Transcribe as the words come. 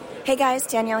Hey guys,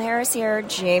 Danielle Harris here,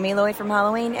 Jamie Lloyd from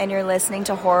Halloween, and you're listening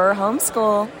to Horror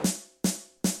Homeschool.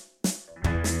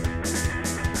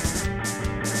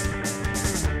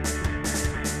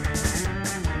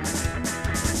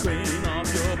 Clean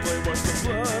off your plate, wash the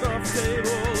blood off the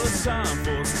table. It's time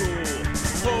for school,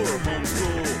 Horror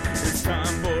Homeschool. It's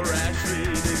time for Ashley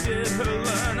to get her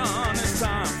learn on. It's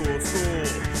time for school,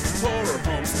 Horror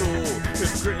Homeschool.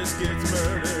 If Chris gets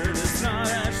murdered, it's not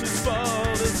Ashley's fault.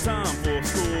 It's time for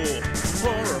school,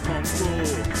 Horror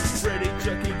Homeschool. Freddy,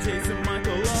 Chucky, Jason,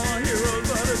 Michael, all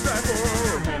heroes are to die for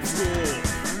Horror Homeschool,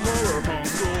 Horror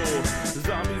Homeschool.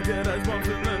 Zombies, Deadites, monks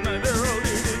in the night, they're all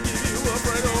here to give you a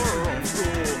bright Horror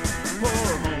Homeschool,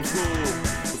 Horror Homeschool.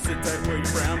 Well, sit tight, wear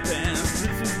your brown pants.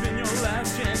 This has been your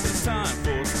last chance. It's time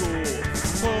for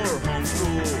school, Horror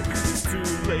Homeschool. It's too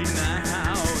late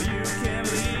now, you can't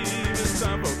leave. It's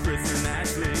time for Chris and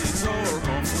Ashley's Horror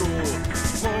Homeschool,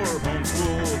 Horror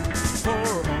Homeschool,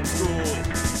 Horror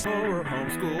Homeschool, Horror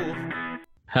Homeschool.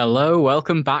 Hello,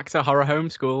 welcome back to Horror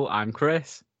Homeschool. I'm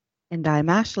Chris. And I'm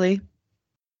Ashley.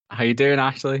 How you doing,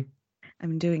 Ashley?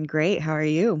 I'm doing great. How are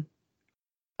you?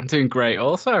 I'm doing great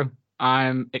also.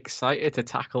 I'm excited to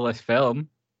tackle this film.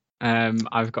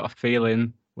 I've got a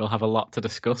feeling we'll have a lot to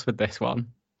discuss with this one,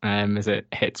 as it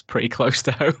hits pretty close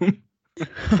to home.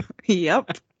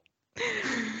 Yep.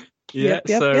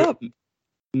 Yep.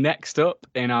 Next up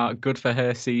in our Good For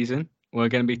Her season, we're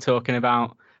going to be talking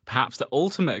about perhaps the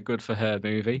ultimate Good For Her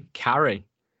movie, Carrie.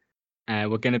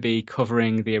 We're going to be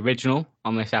covering the original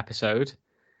on this episode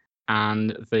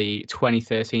and the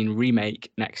 2013 remake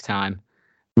next time.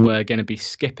 We're going to be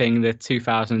skipping the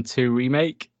 2002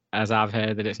 remake, as I've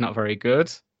heard that it's not very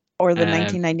good. Or the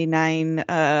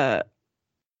 1999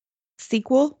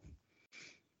 sequel.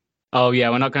 Oh, yeah,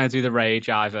 we're not going to do the Rage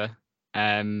either.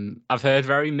 I've heard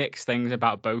very mixed things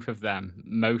about both of them.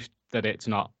 Most that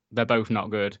they're both not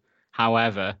good.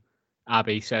 However,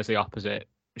 Abby says the opposite.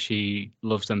 She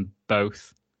loves them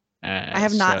both. I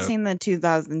have not seen the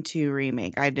 2002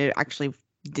 remake. I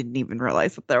didn't even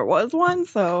realize that there was one,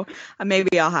 so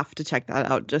maybe I'll have to check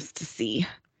that out just to see.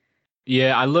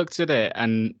 Yeah, I looked at it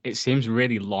and it seems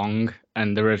really long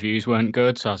and the reviews weren't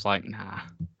good, so I was like, nah.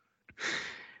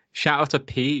 Shout out to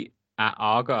Pete at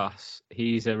Argos.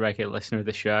 He's a regular listener of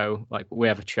the show. Like, we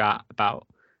have a chat about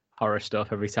horror stuff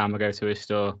every time I go to his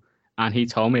store. And he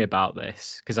told me about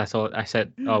this because I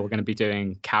said, oh, we're going to be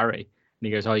doing Carrie. And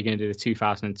he goes, oh, you're going to do the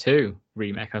 2002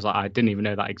 remake. I was like, I didn't even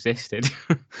know that existed.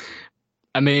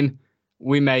 I mean,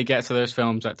 we may get to those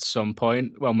films at some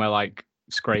point when we're like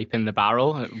scraping the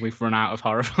barrel. We've run out of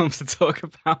horror films to talk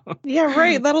about. Yeah,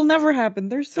 right. That'll never happen.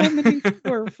 There's so many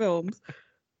horror films.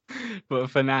 But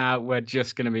for now, we're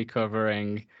just going to be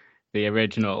covering the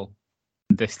original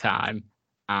this time.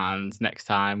 And next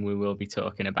time we will be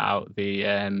talking about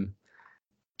the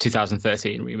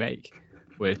 2013 remake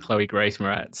with Chloe Grace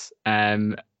Moretz.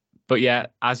 But yeah,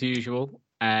 as usual,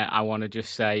 I want to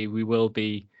just say we will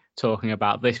be talking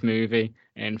about this movie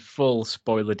in full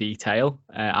spoiler detail.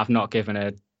 I've not given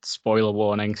a spoiler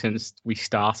warning since we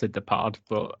started the pod,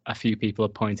 but a few people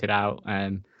have pointed out,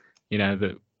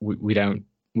 that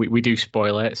we do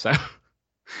spoil it. So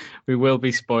we will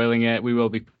be spoiling it. We will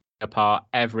be picking apart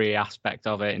every aspect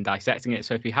of it and dissecting it.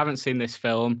 So if you haven't seen this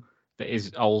film that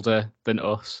is older than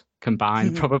us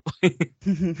combined, probably,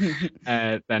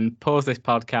 then pause this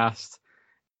podcast,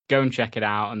 go and check it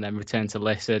out, and then return to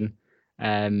listen.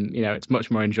 It's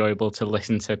much more enjoyable to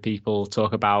listen to people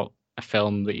talk about a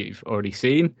film that you've already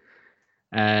seen.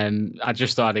 I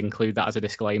just thought I'd include that as a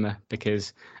disclaimer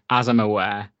because, as I'm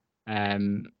aware,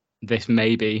 this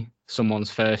may be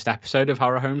someone's first episode of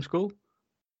Horror Homeschool.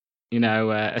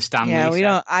 A Stanley.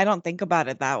 Yeah, I don't think about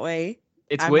it that way.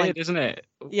 It's weird, isn't it?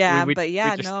 Yeah,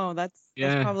 that's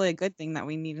probably a good thing that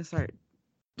we need to start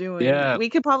doing. Yeah, you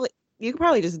could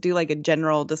probably just do like a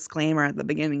general disclaimer at the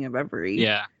beginning of every.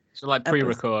 Yeah, so like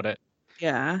pre-record it.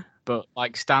 Yeah. But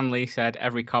like Stanley said,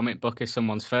 every comic book is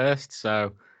someone's first,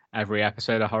 so every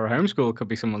episode of Horror Homeschool could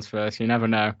be someone's first. You never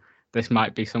know. This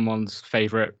might be someone's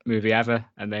favorite movie ever,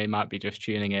 and they might be just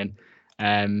tuning in.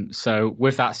 So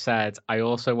with that said, I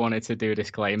also wanted to do a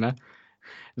disclaimer.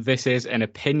 This is an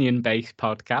opinion-based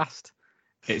podcast.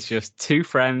 It's just two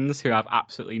friends who have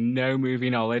absolutely no movie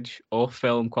knowledge or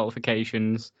film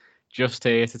qualifications, just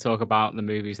here to talk about the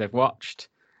movies they've watched.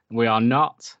 We are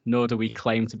not, nor do we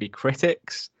claim to be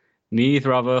critics.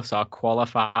 Neither of us are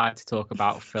qualified to talk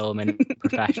about film in a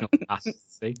professional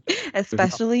capacity.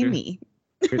 Especially me.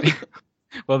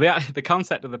 Well, the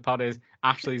concept of the pod is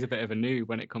Ashley's a bit of a noob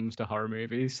when it comes to horror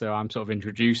movies, so I'm sort of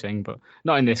introducing, but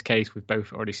not in this case. We've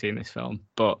both already seen this film,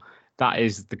 but that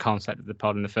is the concept of the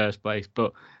pod in the first place.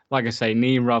 But like I say,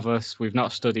 neither of us, we've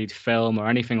not studied film or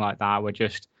anything like that. We're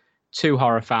just two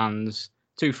horror fans,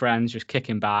 two friends just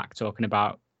kicking back, talking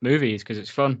about movies because it's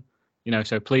fun.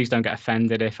 So please don't get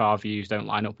offended if our views don't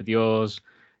line up with yours.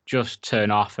 Just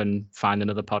turn off and find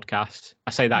another podcast.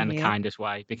 I say that in the kindest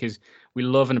way because we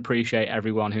love and appreciate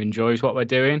everyone who enjoys what we're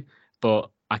doing, but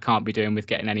I can't be doing with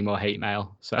getting any more hate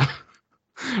mail. So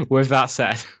with that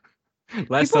said,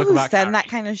 let's People talk who about send that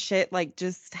kind of shit, like,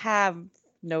 just have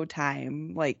no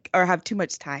time, like, or have too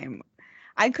much time.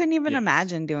 I couldn't even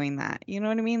imagine doing that. You know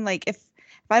what I mean? Like, if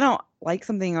I don't like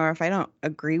something or if I don't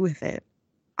agree with it,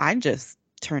 I just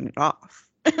turn it off.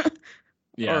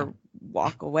 Or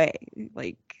walk away.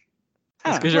 Like,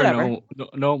 it's because you're a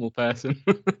normal person.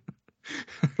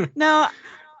 No,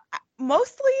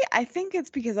 mostly I think it's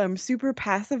because I'm super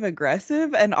passive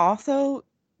aggressive and also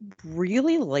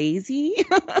really lazy.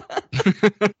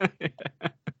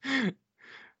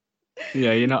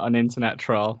 Yeah, you're not an internet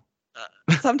troll.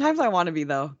 Sometimes I want to be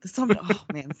though.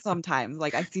 Sometimes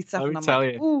like I see stuff and I'm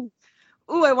like, ooh,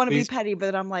 I want to be petty,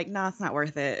 but I'm like, nah, it's not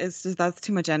worth it. It's just that's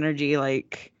too much energy.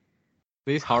 Like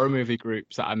these horror movie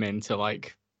groups that I'm in to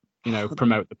like,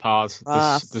 promote the pods.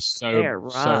 There's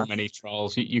so many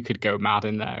trolls. You could go mad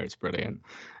in there. It's brilliant.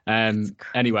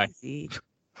 Anyway,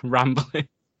 rambling.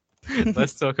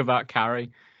 Let's talk about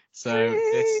Carrie. So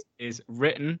this is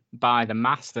written by the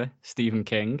master Stephen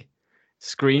King.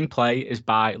 Screenplay is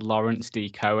by Lawrence D.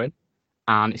 Cohen,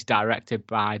 and it's directed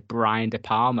by Brian De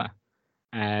Palma.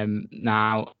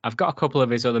 Now, I've got a couple of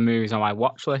his other movies on my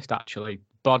watch list, actually.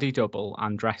 Body Double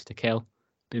and Dress to Kill.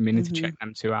 Been meaning to check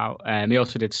them two out. He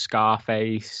also did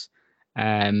Scarface.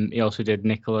 He also did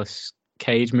Nicolas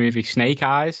Cage movie Snake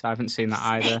Eyes. I haven't seen that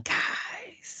either. Snake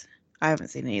Eyes. I haven't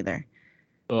seen it either.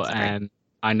 But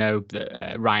I know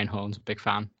that Ryan Horn's a big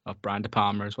fan of Brian De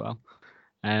Palma as well.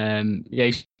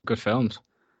 He's good films.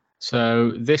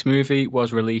 So this movie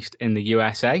was released in the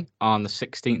USA on the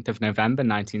 16th of November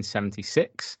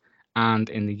 1976 and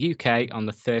in the UK on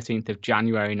the 13th of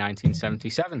January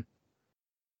 1977.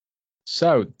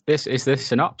 So this is the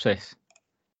synopsis.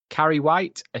 Carrie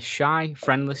White, a shy,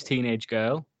 friendless teenage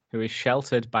girl who is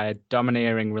sheltered by a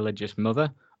domineering religious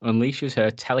mother, unleashes her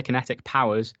telekinetic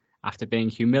powers after being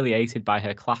humiliated by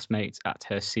her classmates at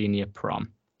her senior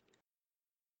prom.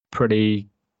 Pretty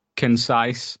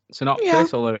concise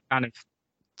synopsis, although it kind of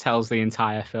tells the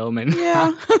entire film in.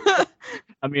 Yeah.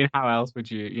 I mean, how else would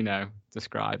you,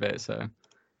 describe it? So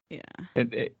yeah,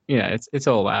 it's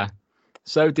all there.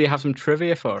 So, do you have some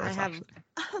trivia for us? I have actually?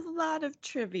 a lot of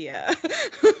trivia.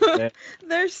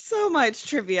 There's so much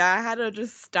trivia. I had to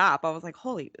just stop. I was like,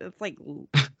 holy, it's like,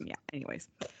 yeah. Anyways,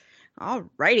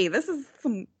 alrighty, this is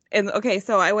some. And okay,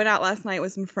 so I went out last night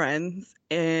with some friends,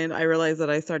 and I realized that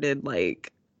I started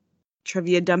like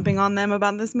trivia dumping on them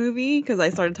about this movie because I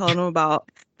started telling them about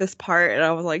this part, and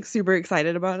I was like super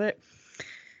excited about it.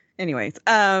 Anyways,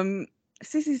 Sissy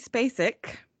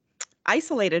Spacek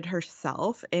isolated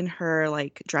herself in her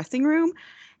like dressing room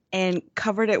and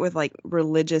covered it with like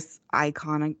religious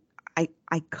iconography.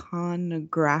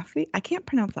 I can't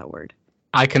pronounce that word.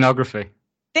 Iconography.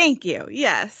 Thank you.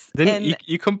 Yes.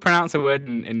 You couldn't pronounce a word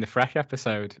in the Fresh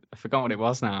episode. I forgot what it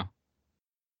was now.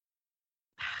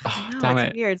 Oh, damn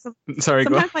it. Weird. Sorry.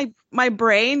 Sometimes my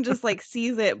brain just like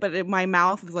sees it, but my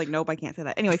mouth is like, nope, I can't say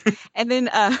that. Anyways, and then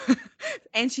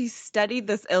and she studied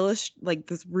this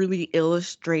really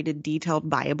illustrated, detailed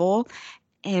Bible.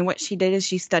 And what she did is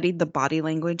she studied the body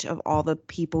language of all the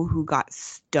people who got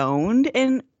stoned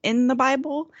in the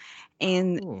Bible.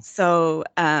 And so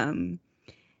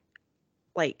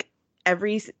like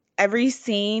every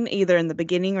scene, either in the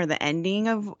beginning or the ending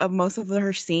of most of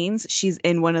her scenes, she's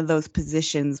in one of those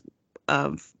positions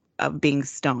of being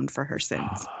stoned for her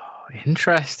sins. Oh,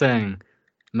 interesting,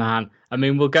 man. I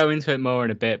mean, we'll go into it more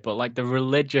in a bit, but like the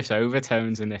religious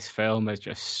overtones in this film is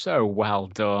just so well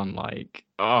done. Like,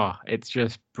 it's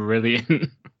just brilliant.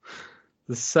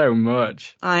 There's so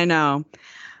much. I know.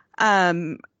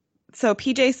 So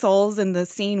PJ Souls in the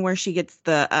scene where she gets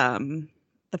the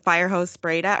fire hose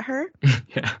sprayed at her.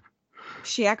 Yeah.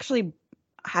 She actually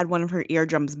had one of her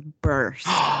eardrums burst.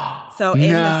 So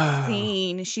in the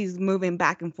scene, she's moving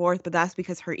back and forth, but that's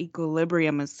because her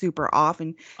equilibrium is super off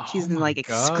and she's in like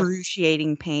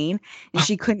excruciating pain. And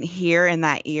she couldn't hear in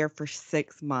that ear for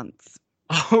 6 months.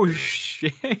 Oh,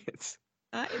 shit.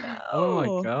 I know. Oh,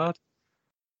 my God.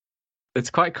 It's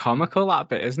quite comical, that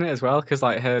bit, isn't it, as well? Because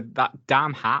like that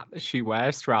damn hat that she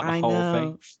wears throughout the whole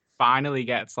thing finally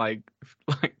gets like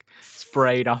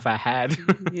sprayed off her head.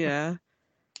 Yeah.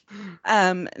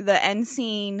 The end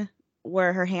scene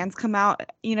where her hands come out,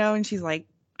 and she's like,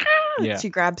 Yeah. She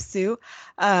grabs Sue.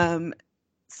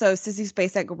 So Sissy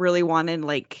Spacek really wanted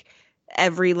like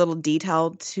every little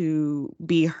detail to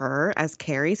be her as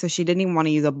Carrie, so she didn't even want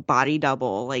to use a body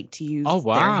double like to use Oh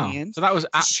their wow! hands. So that was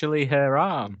actually her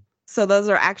arm. So those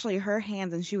are actually her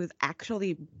hands, and she was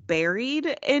actually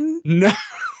buried in. No.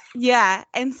 Yeah,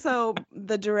 and so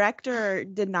the director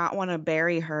did not want to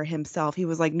bury her himself. He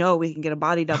was like, "No, we can get a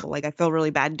body double. Like, I feel really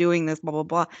bad doing this, blah blah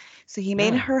blah." So he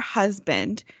made her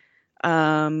husband.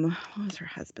 What was her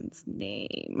husband's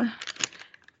name?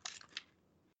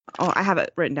 Oh, I have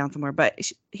it written down somewhere, but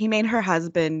he made her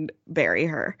husband bury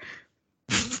her.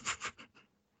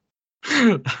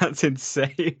 That's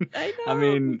insane. I know. I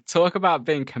mean, talk about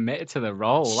being committed to the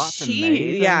role. That's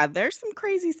amazing. Yeah, there's some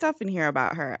crazy stuff in here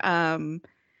about her.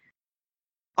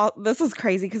 This was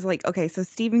crazy because, like, okay, so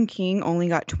Stephen King only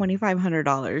got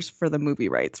 $2,500 for the movie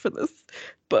rights for this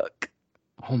book.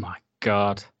 Oh my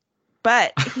God.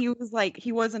 But he was like,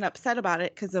 he wasn't upset about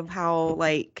it because of how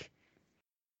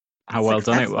well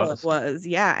done it was.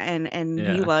 Yeah, and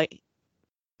Yeah. he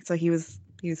so he was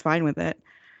fine with it.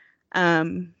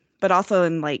 But also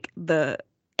in like the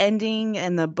ending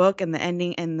and the book and the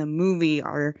ending and the movie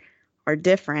are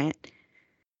different.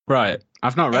 Right.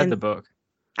 I've not read the book.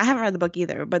 I haven't read the book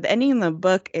either, but the ending in the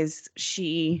book is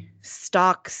she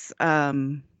stalks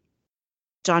John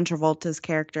Travolta's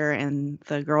character and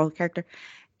the girl character,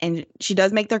 and she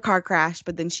does make their car crash,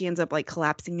 but then she ends up like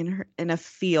collapsing in a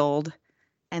field,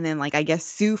 and then like I guess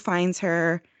Sue finds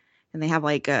her, and they have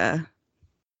like a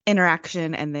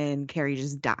interaction, and then Carrie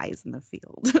just dies in the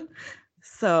field.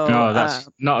 So no, that's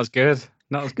not as good.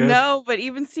 Not as good. No, but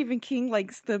even Stephen King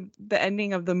likes the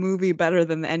ending of the movie better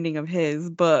than the ending of his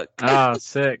book. Oh,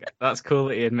 sick. That's cool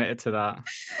that he admitted to that.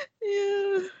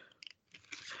 Yeah.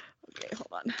 Okay, hold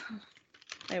on.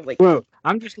 I have like. Well,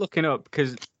 I'm just looking up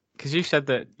because you said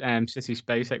that Sissy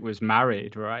Spacek was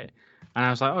married, right? And I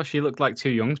was like, oh, she looked like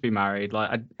too young to be married.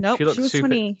 Like, nope, she was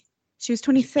 20. She was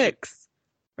 26.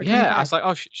 Yeah, I was like,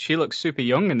 oh, she looks super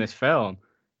young in this film.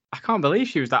 I can't believe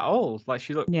she was that old. Like,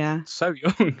 she looked so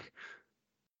young.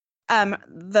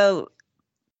 The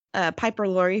Piper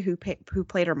Laurie, who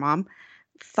played her mom,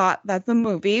 thought that the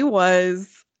movie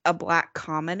was a black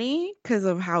comedy because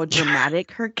of how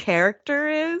dramatic her character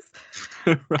is.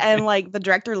 Right. And like the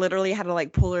director literally had to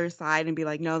like pull her aside and be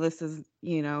like, no, this is,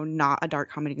 not a dark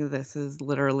comedy. This is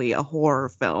literally a horror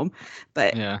film.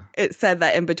 But it said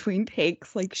that in between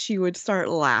takes, like she would start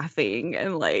laughing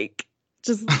and like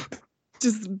just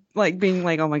like being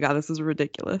like, oh my God, this is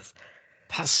ridiculous.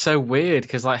 That's so weird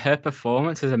because like her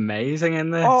performance is amazing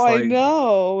in this. Oh, like, I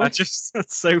know. That's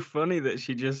so funny that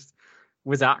she just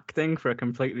was acting for a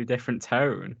completely different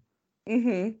tone.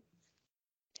 Mm-hmm.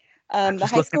 The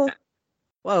high school.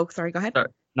 Whoa, sorry. Go ahead.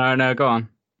 No, go on.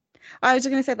 I was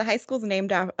just gonna say the high school is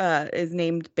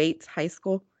named Bates High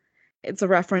School. It's a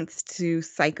reference to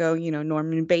Psycho,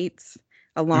 Norman Bates,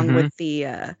 along with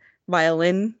the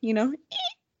violin,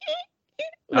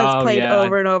 that's played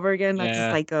over and over again. That's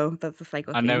a Psycho. That's a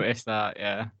Psycho. I noticed that.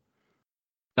 Yeah,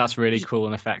 that's really cool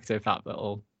and effective. That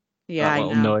little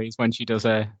noise when she does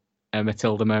a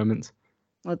Matilda moment.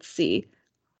 Let's see.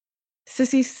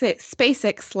 Sissy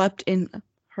Spacek slept in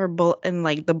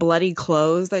like the bloody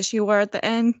clothes that she wore at the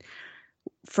end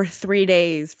for 3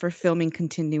 days for filming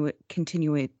continue. I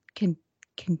can't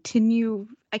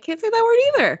say that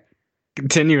word either.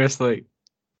 Continuously.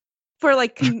 For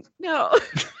like no.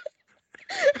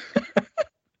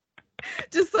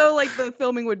 Just so like the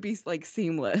filming would be like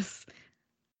seamless.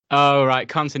 Oh right,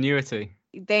 continuity.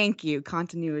 Thank you,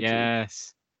 continuity.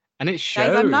 Yes, and it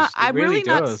shows. Guys, I'm really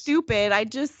not stupid. I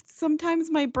just sometimes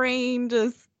my brain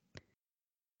just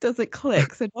doesn't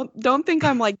click. So don't think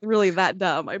I'm like really that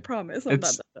dumb. I promise I'm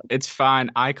not that dumb. It's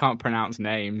fine. I can't pronounce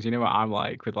names. You know what I'm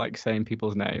like with like saying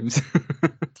people's names.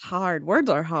 It's hard. Words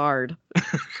are hard.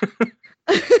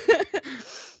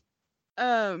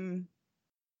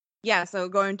 Yeah, so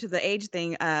going to the age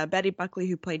thing, Betty Buckley,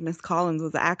 who played Miss Collins,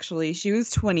 she was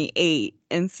 28,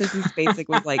 and Sissy Spacek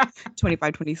was like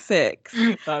 25, 26.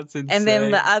 That's insane. And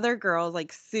then the other girls,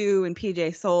 like Sue and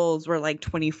PJ Souls, were like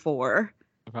 24.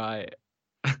 Right.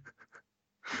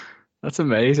 That's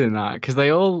amazing, that, because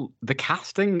the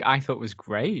casting I thought was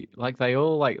great. Like they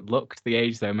all like looked the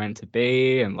age they were meant to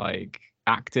be and like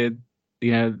acted,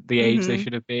 the age they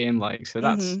should have been. Like, so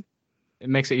it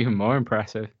makes it even more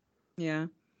impressive. Yeah.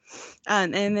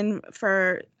 And then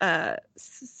for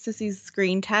Sissy's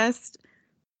screen test,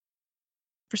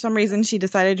 for some reason she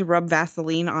decided to rub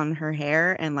Vaseline on her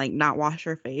hair and like not wash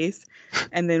her face,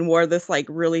 and then wore this like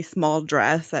really small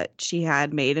dress that she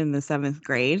had made in the 7th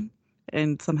grade,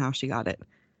 and somehow she got it.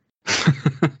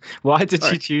 Why did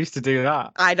she choose to do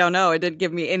that? I don't know. It didn't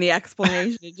give me any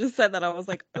explanation. It just said that. I was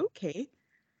like, okay.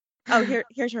 Oh,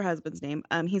 here's her husband's name.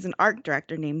 He's an art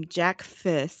director named Jack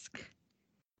Fisk,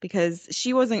 because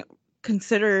she wasn't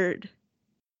considered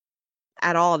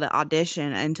at all to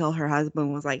audition until her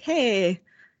husband was like, hey,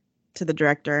 to the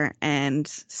director. And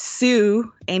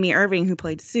Sue, Amy Irving, who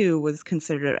played Sue, was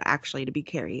considered actually to be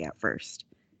Carrie at first.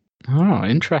 Oh,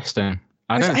 interesting.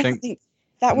 I don't think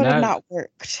that would have not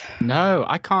worked. No,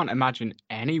 I can't imagine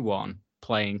anyone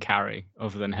playing Carrie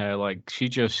other than her. Like, she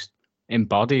just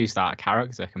embodies that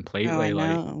character completely. Oh, I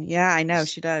know. Yeah, I know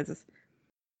she does.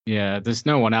 Yeah, there's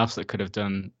no one else that could have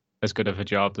done as good of a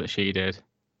job that she did.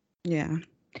 Yeah.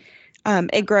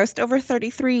 It grossed over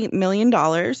 $33 million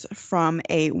from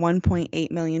a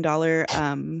 $1.8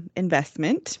 million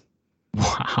investment.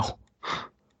 Wow.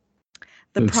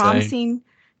 The prom scene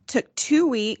took 2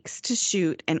 weeks to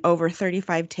shoot and over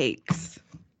 35 takes.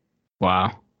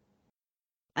 Wow.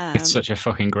 It's such a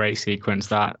fucking great sequence,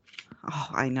 that. Oh,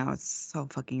 I know. It's so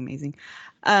fucking amazing.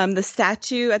 The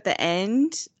statue at the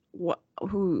end,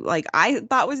 who like I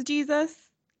thought was Jesus,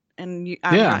 and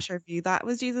I'm not sure if you thought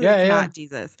was Jesus. It's not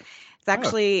Jesus. It's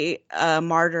actually a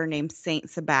martyr named Saint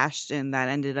Sebastian that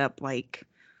ended up like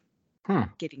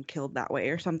getting killed that way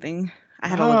or something. I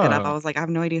had to look it up. I was like, I have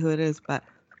no idea who it is, but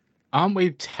aren't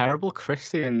we terrible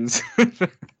Christians?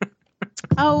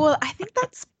 Oh, well, I think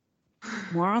that's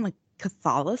more on the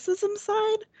Catholicism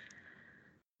side.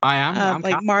 I am. I'm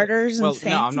like Catholic. martyrs and saints.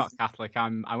 No, I'm not Catholic.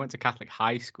 I went to Catholic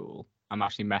high school. I'm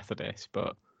actually Methodist,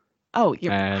 but. Oh,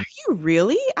 are you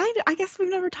really? I guess we've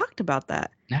never talked about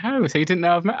that. No, so you didn't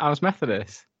know I was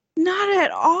Methodist? Not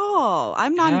at all.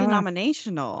 I'm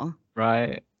non-denominational.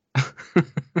 Right.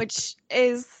 Which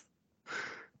is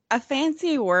a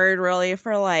fancy word, really,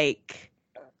 for like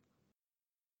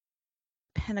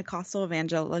Pentecostal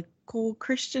evangelical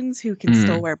Christians who can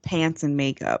still wear pants and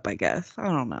makeup, I guess. I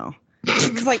don't know.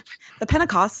 Because like the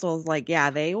Pentecostals, like,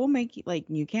 yeah, they will make you like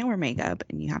you can't wear makeup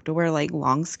and you have to wear like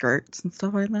long skirts and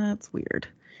stuff like that. It's weird.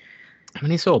 I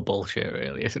mean, it's all bullshit,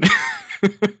 really, isn't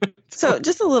it? So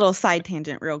just a little side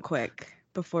tangent real quick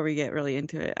before we get really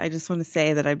into it. I just want to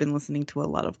say that I've been listening to a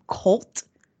lot of cult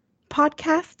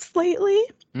podcasts lately.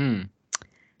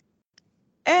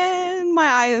 And my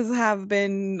eyes have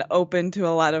been open to a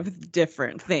lot of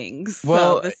different things.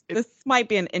 Well, so this might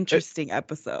be an interesting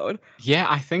episode. Yeah,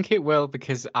 I think it will,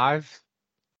 because I've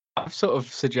sort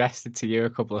of suggested to you a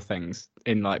couple of things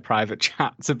in like private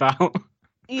chats about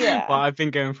what I've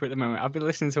been going through at the moment. I've been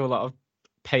listening to a lot of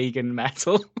pagan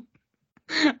metal.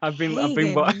 I've been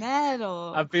watching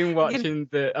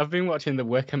the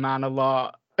Wicker Man a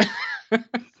lot.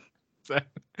 So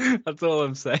that's all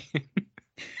I'm saying.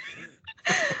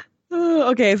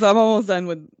 Okay, so I'm almost done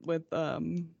with with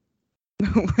the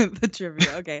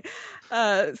trivia. Okay,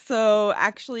 so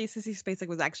actually, Sissy Spacek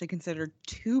was actually considered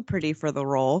too pretty for the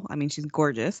role. I mean, she's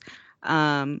gorgeous,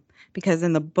 because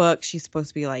in the book she's supposed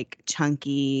to be like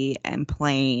chunky and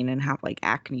plain and have like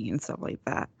acne and stuff like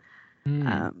that.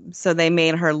 So they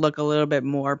made her look a little bit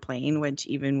more plain, which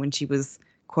even when she was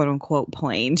quote unquote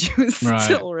plain, she was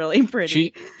still really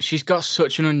pretty. She's got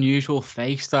such an unusual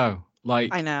face, though.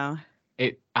 Like, I know.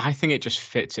 I think it just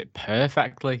fits it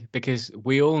perfectly, because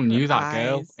we all knew that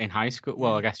girl in high school.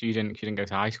 Well, I guess she didn't go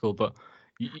to high school, but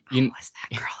you was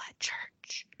that girl at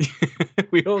church?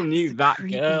 We all knew that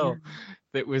girl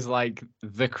that was like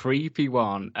the creepy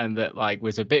one, and that like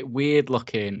was a bit weird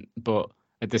looking, but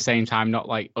at the same time not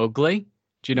like ugly.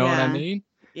 Do you know what I mean?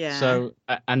 Yeah. So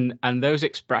and those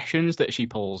expressions that she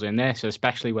pulls in this,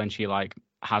 especially when she like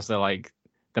has the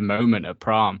moment at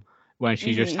prom when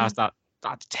she just has that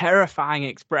terrifying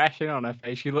expression on her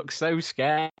face. She looks so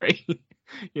scary,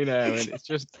 you know, and it's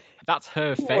just, that's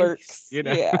her face, you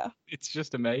know. Yeah. It's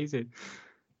just amazing.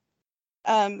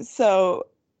 So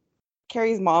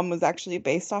Carrie's mom was actually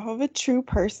based off of a true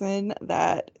person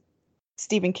that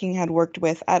Stephen King had worked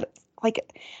with at, like,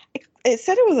 it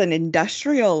said it was an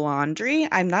industrial laundry.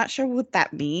 I'm not sure what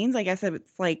that means. I guess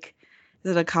it's like,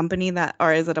 is it a company that,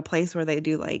 or is it a place where they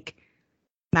do like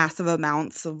massive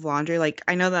amounts of laundry? Like,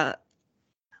 I know that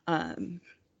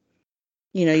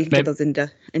you know, you can get those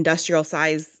industrial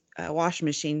size washing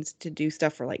machines to do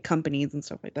stuff for like companies and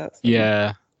stuff like that. So,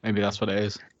 yeah, maybe that's what it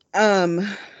is.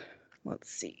 Let's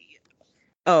see.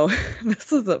 Oh,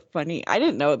 this is funny. I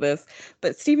didn't know this,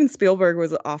 but Steven Spielberg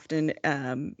was often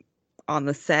on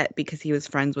the set because he was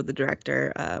friends with the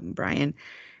director, Brian.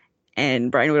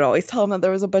 And Brian would always tell him that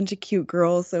there was a bunch of cute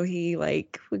girls, so he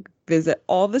like would visit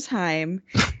all the time.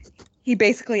 He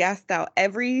basically asked out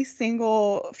every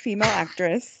single female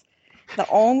actress. The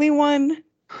only one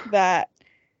that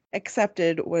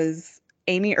accepted was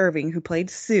Amy Irving, who played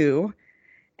Sue,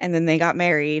 and then they got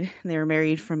married. They were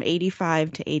married from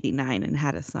 85 to 89 and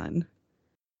had a son.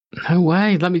 No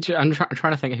way. I'm trying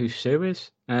to think of who Sue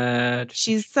is.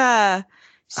 She's Sue and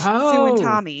Oh,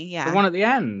 Tommy. the Yeah. one at the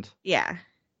end. Yeah.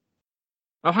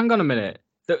 Oh, hang on a minute.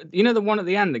 The one at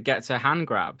the end that gets her hand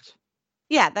grabbed.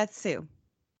 Yeah, that's Sue.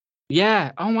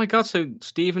 Yeah. Oh my God. So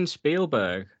Steven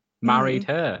Spielberg married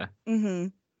her. Mm-hmm.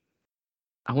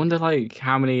 I wonder, like,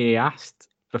 how many he asked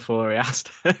before he asked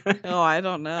her. Oh, I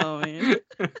don't know, man.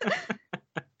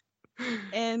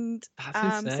 And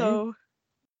That's insane. so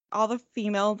all the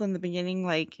females in the beginning,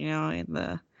 like, you know, in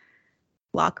the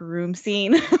locker room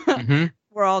scene,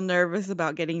 were all nervous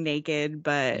about getting naked,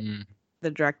 but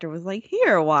the director was like,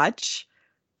 "Here, watch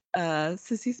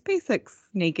Sissy Spacek's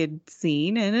naked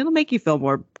scene, and it'll make you feel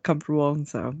more comfortable." And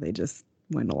so they just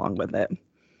went along with it.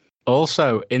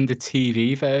 Also, in the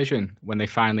TV version, when they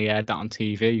finally aired that on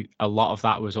TV, a lot of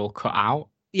that was all cut out.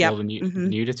 Yeah, all the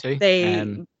nudity.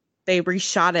 They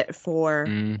reshot it for.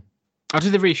 Oh,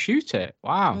 did they reshoot it?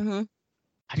 Wow. Mm-hmm.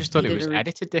 I just thought it was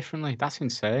edited differently. That's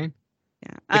insane.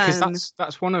 Yeah, because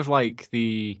that's one of like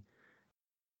the.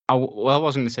 I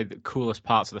wasn't going to say the coolest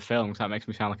parts of the film, because that makes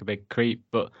me sound like a big creep,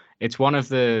 but it's one of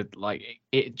the, like,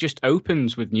 it just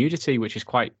opens with nudity, which is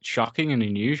quite shocking and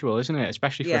unusual, isn't it?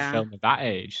 Especially for a film of that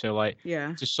age. So, like,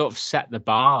 to sort of set the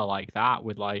bar like that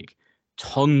with, like,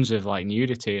 tons of, like,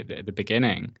 nudity at the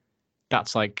beginning,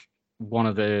 that's, like, one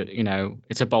of the, you know,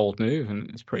 it's a bold move, and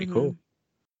it's pretty cool.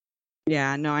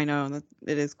 Yeah, no, I know. That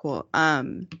it is cool.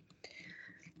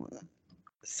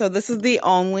 So this is the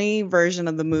only version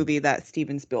of the movie that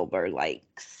Steven Spielberg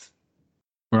likes.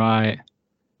 Right.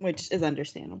 Which is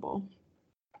understandable.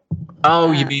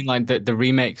 Oh, you mean like the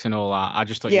remakes and all that? I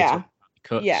just thought you were talking about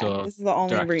cuts. Yeah, this is the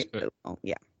only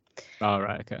yeah. Oh,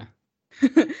 right, okay.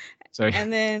 So,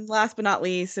 and then last but not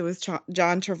least, it was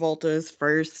John Travolta's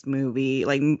first movie,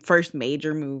 like first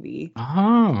major movie.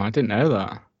 Oh, I didn't know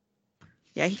that.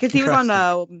 Yeah, because he was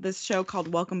on this show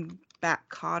called Welcome Back,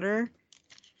 Kotter.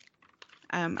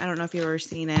 I don't know if you've ever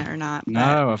seen it or not. But,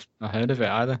 no, I've not heard of it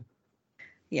either.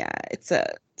 Yeah, it's a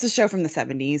show from the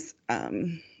 70s. I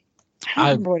don't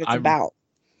remember what it's about.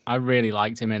 I really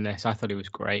liked him in this. I thought he was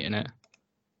great in it.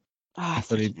 Oh, I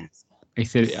thought he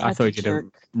did a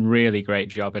really great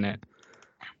job in it.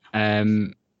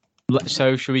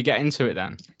 So should we get into it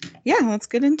then? Yeah, let's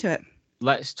get into it.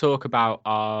 Let's talk about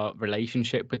our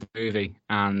relationship with the movie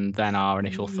and then our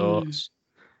initial thoughts.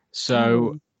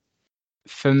 So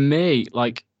for me,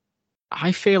 like,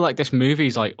 I feel like this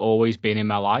movie's like always been in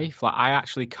my life. Like, I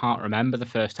actually can't remember the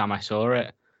first time I saw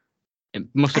it. It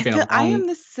must have been I am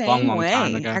the same long way,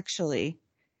 time ago. Actually.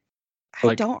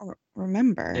 I don't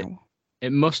remember.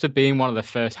 It must have been one of the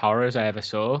first horrors I ever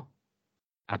saw.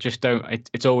 I just don't.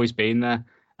 It's always been there.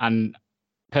 And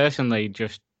personally,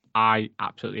 I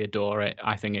absolutely adore it.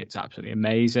 I think it's absolutely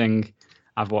amazing.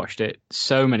 I've watched it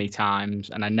so many times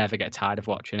and I never get tired of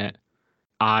watching it.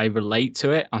 I relate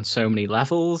to it on so many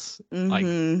levels. Like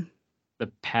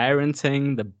the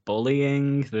parenting, the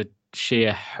bullying, the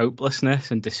sheer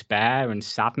hopelessness and despair and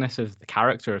sadness of the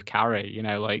character of Carrie. You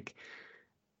know, like,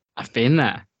 I've been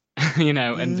there, you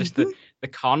know, and just the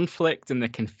conflict and the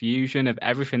confusion of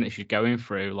everything that she's going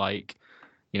through. Like,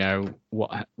 you know,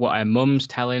 what her mum's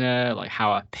telling her, like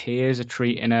how her peers are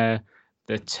treating her,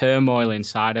 the turmoil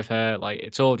inside of her, like,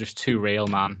 it's all just too real,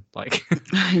 man. Like,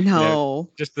 I know. You know,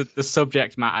 just the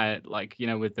subject matter, like, you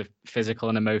know, with the physical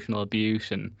and emotional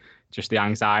abuse and just the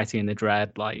anxiety and the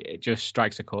dread, like, it just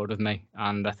strikes a chord with me.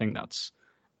 And I think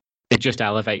it just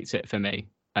elevates it for me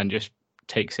and just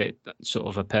takes it sort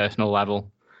of a personal level.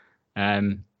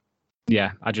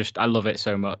 Yeah, I love it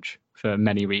so much for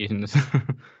many reasons.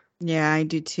 Yeah, I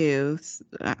do too.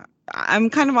 I'm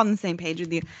kind of on the same page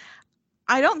with you.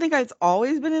 I don't think it's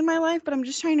always been in my life, but I'm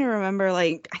just trying to remember,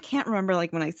 like, I can't remember,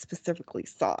 like, when I specifically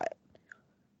saw it.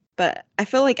 But I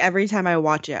feel like every time I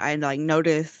watch it, I, like,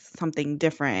 notice something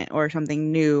different or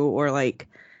something new or, like,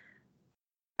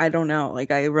 I don't know,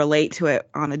 like, I relate to it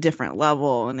on a different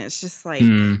level. And it's just, like,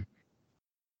 I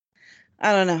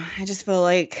don't know. I just feel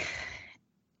like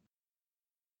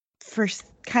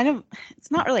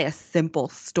it's not really a simple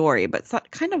story, but it's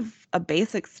kind of a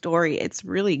basic story. It's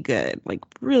really good, like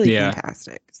really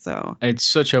fantastic. So it's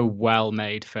such a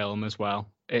well-made film as well.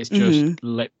 It's just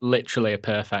literally a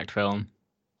perfect film.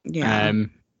 Yeah.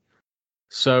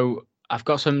 So I've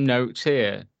got some notes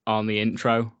here on the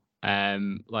intro.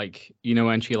 Like, you know,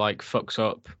 when she like fucks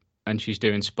up and she's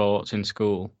doing sports in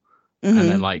school, and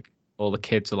then like all the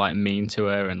kids are like mean to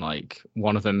her, and like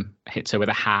one of them hits her with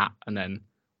a hat, and then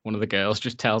one of the girls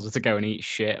just tells her to go and eat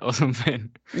shit or something.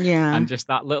 Yeah. And just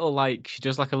that little, like, she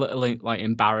does like a little like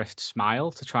embarrassed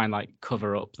smile to try and like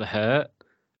cover up the hurt.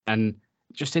 And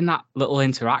just in that little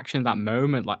interaction, that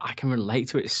moment, like I can relate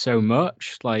to it so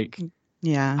much. Like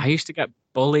Yeah. I used to get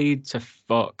bullied to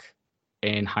fuck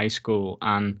in high school,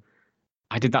 and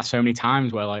I did that so many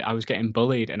times where like I was getting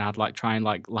bullied and I'd like try and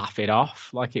like laugh it off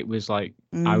like it was like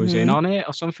I was in Mhm. on it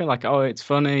or something, like, oh, it's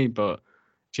funny, but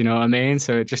do you know what I mean?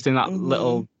 So just in that Mhm.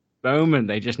 little moment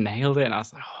they just nailed it, and I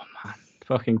was like, oh man,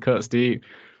 fucking cuts deep.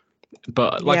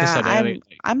 But like I Yeah, said earlier,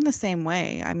 like, I'm the same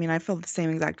way. I mean, I feel the same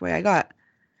exact way. I got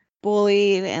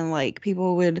bullied and like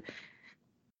people would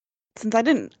since I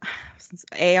didn't since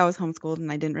I was homeschooled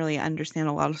and I didn't really understand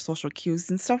a lot of social cues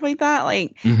and stuff like that,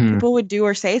 like mhm, people would do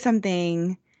or say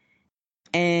something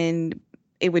and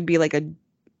it would be like a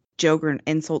joke or an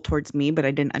insult towards me, but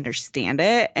I didn't understand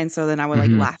it. And so then I would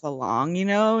like mhm, laugh along,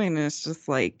 and it's just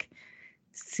like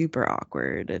super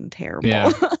awkward and terrible.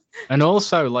 yeah. And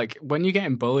also, like, when you're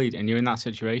getting bullied and you're in that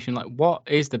situation, like, what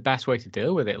is the best way to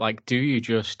deal with it? Like, do you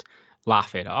just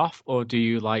laugh it off, or do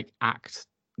you like act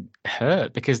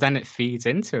hurt? Because then it feeds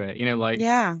into it. Like,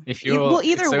 Yeah. if you're, Well,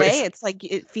 either so way, it's, it's like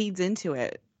it feeds into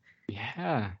it.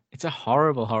 yeah, it's a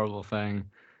horrible, horrible thing.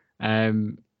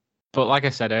 Um, but like I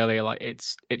said earlier, like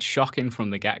it's shocking from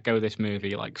the get-go, this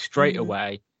movie. Like straight Mhm.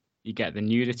 away, you get the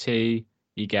nudity,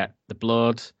 you get the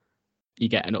blood, you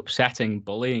get an upsetting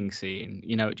bullying scene.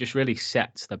 It just really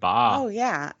sets the bar. Oh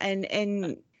yeah,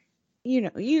 and you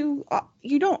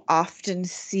don't often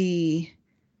see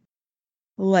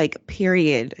like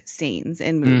period scenes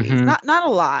in movies. Mm-hmm. Not a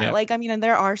lot. Yeah. Like I mean, and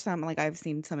there are some like I've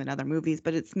seen some in other movies,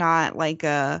 but it's not like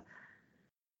a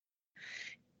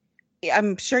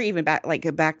I'm sure even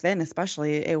back then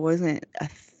especially it wasn't a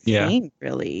Yeah. thing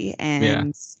really. Yeah.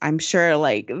 And I'm sure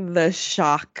like the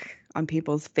shock on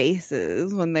people's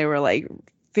faces when they were like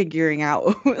figuring out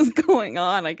what was going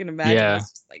on, I can imagine Yeah. was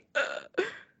just like ugh.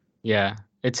 Yeah.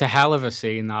 It's a hell of a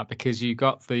scene, that, because you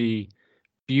got the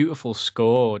beautiful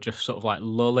score just sort of like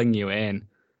lulling you in,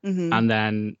 Mhm. and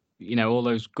then all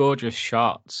those gorgeous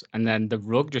shots, and then the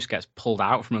rug just gets pulled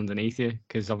out from underneath you,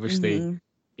 because obviously Mhm.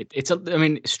 I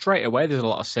mean, straight away there's a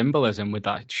lot of symbolism with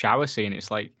that shower scene. It's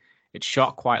like it's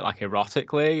shot quite like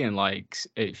erotically, and like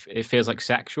it feels like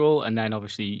sexual, and then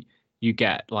obviously you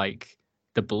get like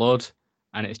the blood,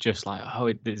 and it's just like, oh,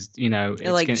 It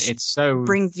like it's so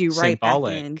brings you right back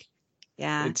in. symbolic.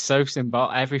 Yeah. It's so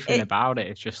symbolic. Everything It about it.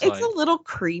 It's just it's a like, little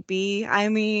creepy. I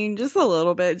mean, just a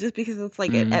little bit, just because it's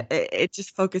like mm, it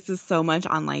just focuses so much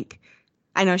on like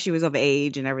I know she was of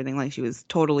age and everything, like she was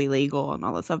totally legal and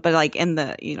all that stuff, but like in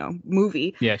the,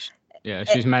 movie, yeah, yeah. it,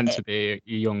 She's meant it, to be a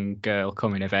young girl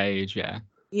coming of age. Yeah,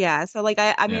 yeah, so like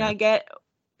I mean yeah,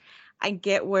 I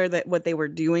get what they were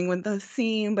doing with the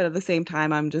scene, but at the same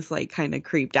time I'm just like kind of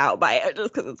creeped out by it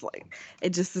just because it's like it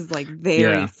just is like very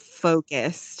yeah.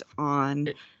 focused on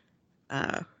It,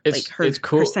 like it's her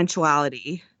cool.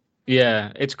 sensuality.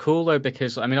 Yeah, it's cool though,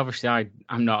 because I mean, obviously,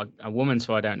 I'm not a woman,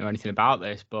 so I don't know anything about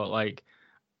this, but like,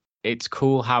 it's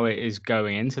cool how it is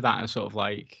going into that and sort of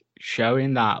like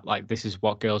showing that like this is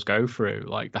what girls go through,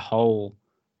 like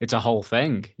it's a whole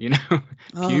thing,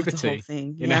 Oh, it's a whole puberty,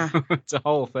 thing. Yeah. it's a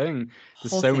whole thing.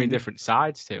 There's Whole so many thing. different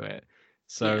sides to it.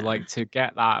 So Yeah. like to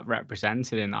get that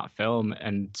represented in that film,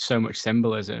 and so much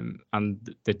symbolism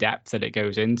and the depth that it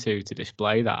goes into to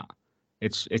display that,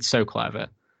 it's so clever.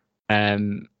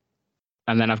 Um,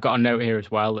 and then I've got a note here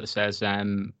as well that says,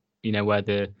 where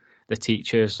the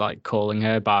teacher's like calling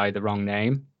her by the wrong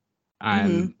name.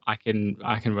 Hmm. I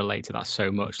can relate to that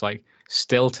so much. Like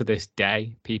still to this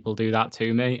day, people do that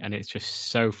to me, and it's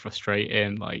just so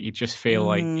frustrating. Like you just feel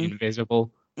like Hmm.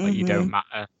 invisible, like you don't Hmm.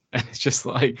 matter. And it's just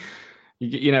like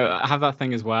I have that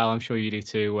thing as well. I'm sure you do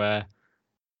too, where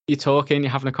you're talking,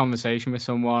 you're having a conversation with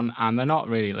someone, and they're not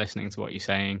really listening to what you're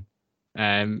saying.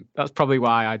 That's probably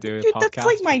why I do a Dude, that's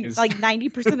like podcast, my because like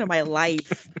 90% of my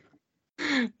life.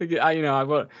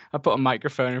 I put a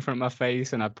microphone in front of my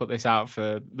face, and I put this out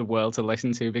for the world to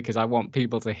listen to, because I want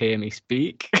people to hear me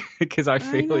speak, because I I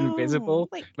feel know. invisible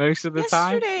Like most of the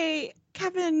time. yesterday,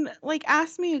 Kevin like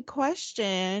asked me a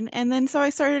question and then so I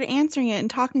started answering it and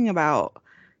talking about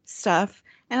stuff.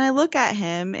 And I look at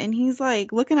him and he's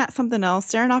like looking at something else,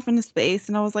 staring off into space.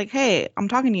 And I was like, "Hey, I'm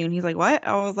talking to you." And he's like, "What?"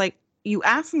 I was like, "You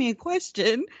asked me a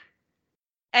question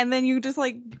and then you just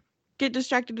like get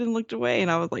distracted and looked away." And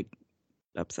I was like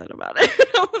upset about it.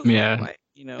 I was like, Yeah, "What?"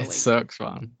 it Like sucks,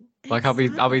 man. it Like I'll be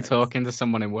sucks. talking to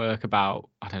someone in work about,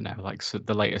 I don't know, like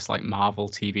the latest like Marvel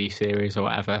TV series or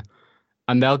whatever,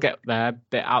 and they'll get their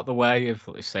bit out the way of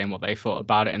like, saying what they thought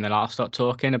about it, and then I'll start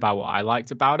talking about what I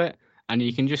liked about it, and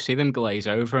you can just see them glaze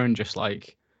over and just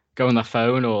like go on their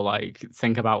phone or like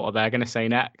think about what they're going to say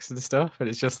next and stuff. And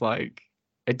it's just like,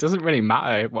 it doesn't really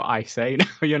matter what I say now.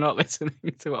 You're not listening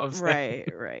to what I'm saying.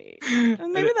 Right.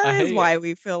 And maybe that is why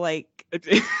we feel like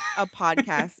it. a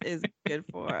podcast is good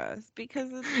for us, because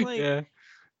it's like, Yeah.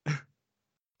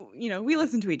 We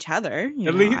listen to each other.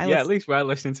 At least we're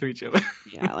listening to each other.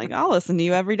 Yeah, like I'll listen to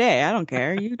you every day. I don't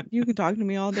care. You can talk to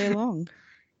me all day long.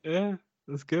 Yeah,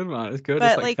 that's good, man. It's good.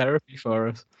 But, it's like therapy for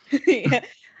us. Yeah.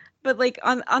 But like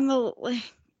on the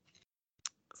like,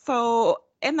 so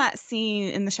in that scene,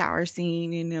 in the shower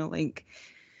scene, like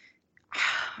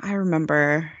I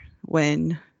remember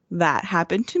when that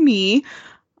happened to me.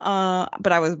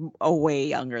 But I was way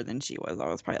younger than she was. I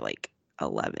was probably like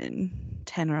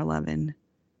 10 or 11.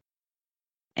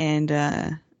 And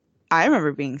I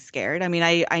remember being scared. I mean,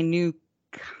 I knew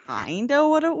kind of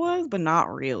what it was, but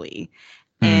not really.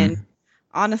 And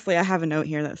honestly, I have a note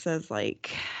here that says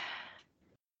like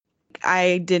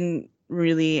I didn't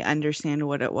really understand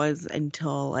what it was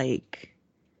until like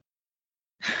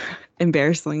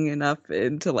embarrassing enough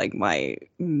into like my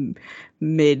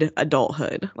mid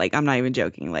adulthood. Like I'm not even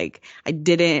joking. Like I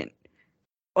didn't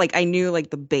like I knew like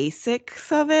the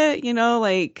basics of it,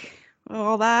 like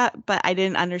all that, but I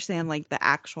didn't understand like the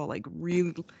actual like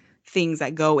real things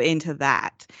that go into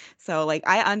that. So like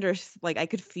I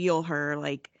could feel her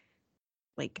like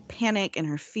panic and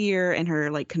her fear and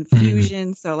her like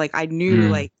confusion. So like I knew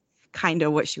like kind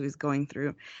of what she was going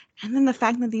through. And then the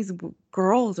fact that these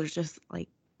girls are just like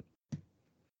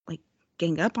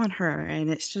gang up on her,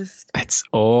 and it's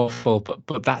awful,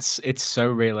 but it's so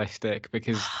realistic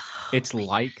because it's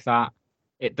like that.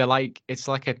 It's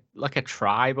like a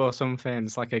tribe or something.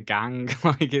 It's like a gang.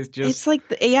 Like it's like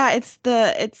it's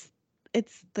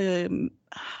the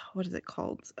what is it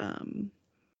called?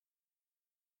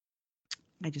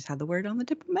 I just had the word on the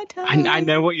tip of my tongue. I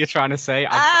know what you're trying to say.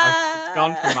 It's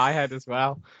gone from my head as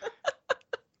well.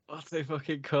 What's it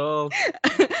fucking called?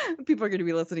 People are going to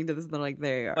be listening to this and they're like,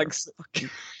 they are like fucking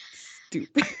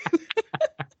stupid.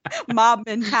 Mob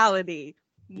mentality.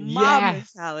 Mob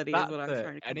mentality is what I'm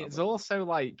trying to come And it's with. also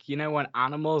like, when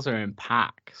animals are in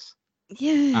packs.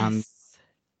 Yes. And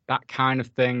that kind of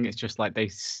thing, it's just like they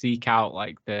seek out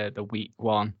like the weak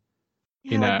one.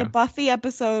 Yeah, like the Buffy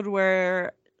episode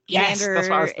where Xander that's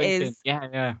what I was thinking.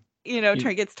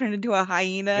 Gets turned into a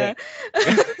hyena.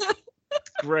 Yeah.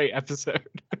 Great episode.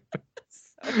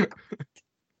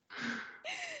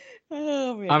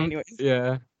 Oh man. Anyways.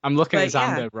 Yeah. I'm looking at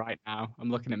Xander right now. I'm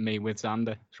looking at me with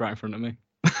Xander. It's right in front of me.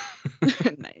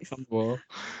 Nice. On the wall.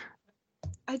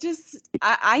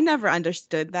 I never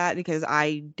understood that because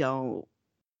I'm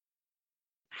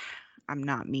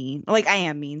not mean. Like I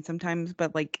am mean sometimes,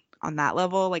 but like on that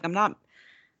level, like I'm not.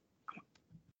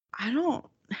 I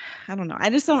don't know.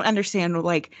 I just don't understand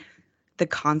like the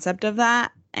concept of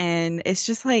that, and it's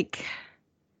just like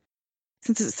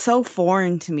since it's so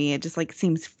foreign to me, it just like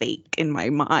seems fake in my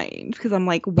mind because I'm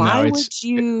like, why would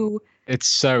you? It's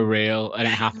so real, and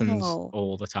it happens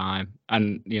all the time,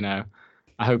 and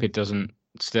I hope it doesn't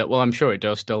still. Well, I'm sure it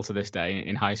does still to this day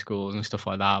in high schools and stuff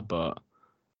like that. But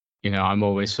I'm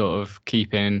always sort of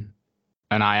keeping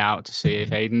an eye out to see if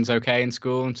Aiden's okay in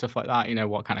school and stuff like that.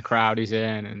 What kind of crowd he's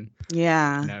in, and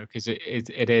because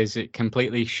it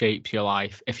completely shapes your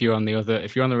life. If you're on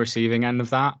the receiving end of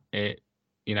that, it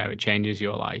changes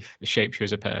your life. It shapes you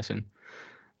as a person.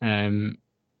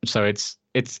 So it's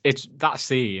that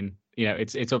scene.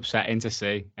 It's upsetting to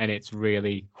see, and it's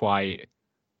really quite.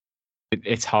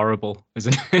 It's horrible,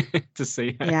 isn't it, to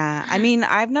see her? Yeah, I mean,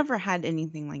 I've never had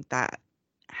anything like that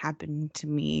happen to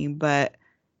me, but.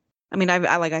 I mean,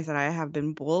 I like I said, I have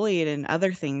been bullied and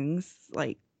other things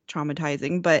like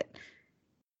traumatizing, but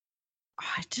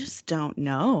I just don't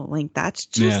know. Like that's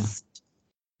just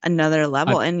another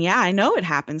level. And I know it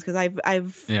happens because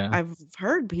I've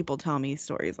heard people tell me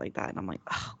stories like that, and I'm like,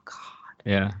 oh god.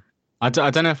 Yeah, I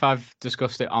don't know if I've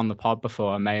discussed it on the pod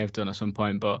before. I may have done at some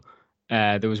point, but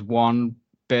there was one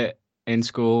bit in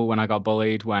school when I got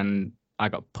bullied when I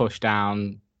got pushed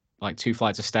down like 2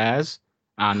 flights of stairs.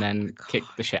 And then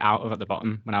kicked the shit out of at the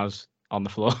bottom when I was on the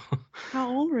floor. How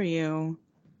old were you?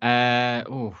 I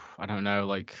don't know,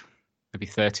 like maybe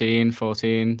 13,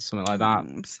 14, something like that.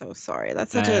 I'm so sorry.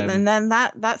 That's such and then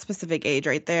that specific age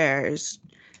right there is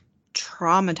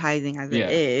traumatizing as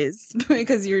it is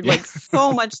because you're like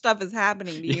so much stuff is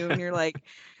happening to you and you're like,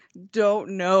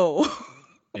 don't know.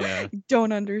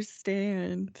 Don't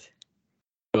understand.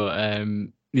 But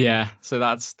so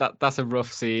that's a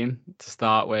rough scene to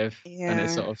start with, and it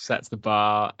sort of sets the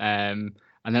bar. And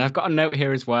then I've got a note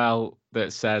here as well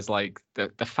that says like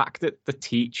the fact that the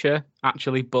teacher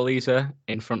actually bullies her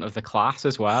in front of the class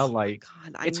as well. Like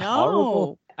God, it's I know.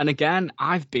 horrible. And again,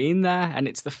 I've been there, and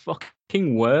it's the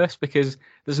fucking worst because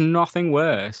there's nothing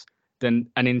worse than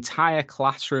an entire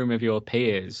classroom of your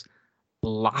peers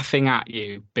laughing at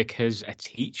you because a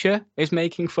teacher is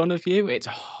making fun of you. It's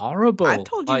horrible. I've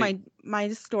told you my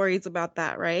stories about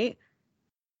that, right?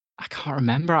 I can't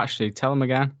remember actually. Tell them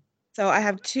again. So I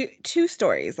have two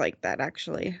stories like that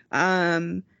actually.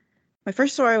 My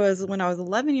first story was when I was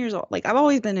 11 years old. Like I've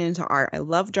always been into art. I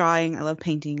love drawing. I love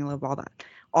painting. I love all that.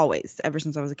 Always, ever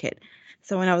since I was a kid.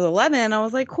 So when I was 11, I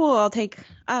was like, cool, I'll take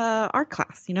art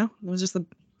class. You know, it was just a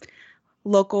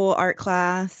local art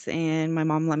class, and my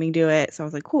mom let me do it. So I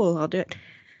was like, cool, I'll do it.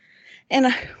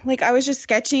 And like I was just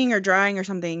sketching or drawing or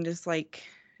something, just like,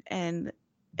 and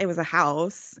it was a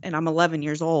house, and I'm 11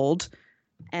 years old,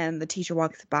 and the teacher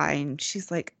walks by, and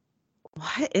she's like,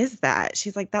 what is that?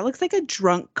 She's like, that looks like a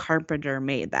drunk carpenter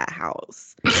made that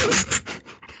house.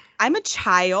 I'm a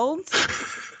child,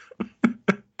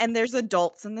 and there's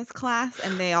adults in this class,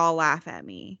 and they all laugh at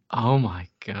me. Oh my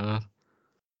God.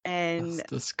 And that's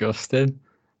disgusting.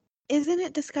 Isn't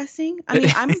it disgusting? I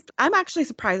mean, I'm actually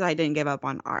surprised I didn't give up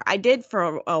on art. I did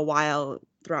for a while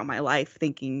throughout my life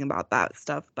thinking about that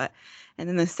stuff, and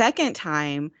then the second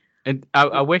time, and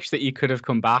I wish that you could have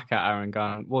come back at her and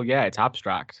gone, well, yeah, it's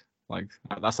abstract. Like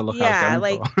that's the look I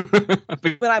was going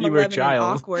for. But I'm 11 and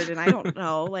awkward, and I don't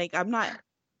know. Like I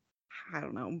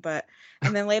don't know. But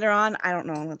and then later on, I don't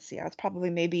know. Let's see. I was probably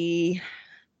maybe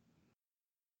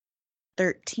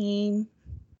 13.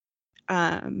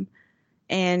 And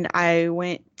I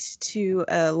went to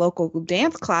a local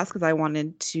dance class because I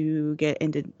wanted to get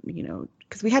into,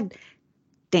 because we had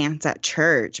dance at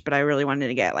church, but I really wanted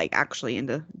to get like actually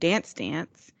into dance.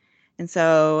 And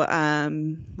so,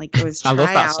 like it was tryouts. I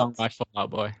love that song by Fall Out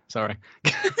Boy. Sorry.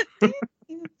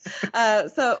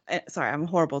 Sorry, I'm a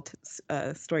horrible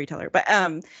storyteller, but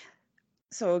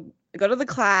so I go to the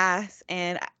class,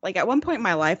 and like at one point in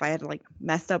my life, I had like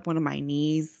messed up one of my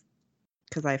knees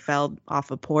because I fell off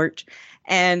a porch,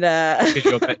 and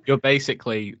you're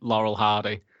basically Laurel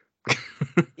Hardy.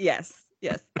 Yes.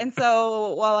 And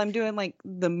so while I'm doing like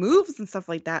the moves and stuff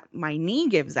like that, my knee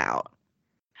gives out,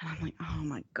 and I'm like, oh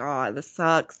my God, this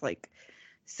sucks. Like,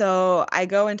 so I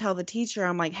go and tell the teacher,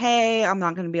 I'm like, hey, I'm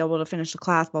not going to be able to finish the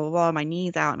class, blah blah blah. My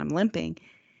knee's out and I'm limping,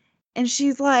 and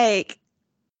she's like,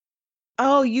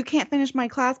 oh, you can't finish my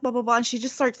class, blah, blah, blah. And she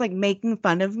just starts like making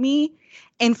fun of me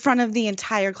in front of the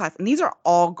entire class. And these are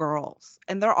all girls,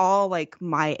 and they're all like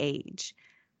my age.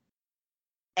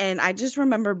 And I just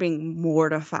remember being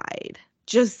mortified,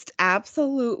 just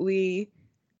absolutely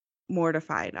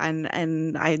mortified.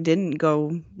 And I didn't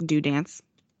go do dance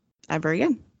ever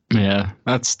again. Yeah,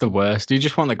 that's the worst. You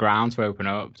just want the ground to open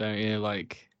up, don't you?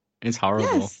 Like, it's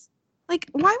horrible. Yes. Like,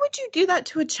 why would you do that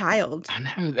to a child? I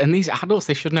know. And these adults,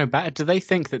 they should know better. Do they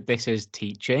think that this is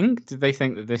teaching? Do they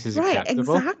think that this is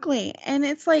acceptable? Right, exactly. And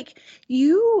it's like,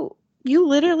 you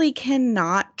literally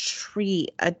cannot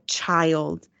treat a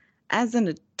child as an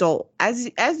adult,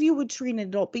 as you would treat an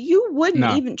adult. But you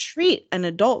wouldn't even treat an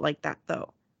adult like that,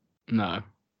 though. No.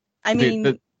 I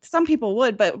mean, some people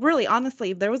would, but really,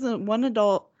 honestly, if there was one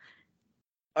adult,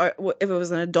 or if it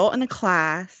was an adult in a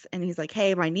class, and he's like,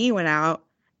 hey, my knee went out,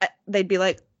 they'd be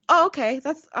like, oh, okay,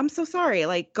 I'm so sorry.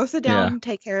 Like, go sit down,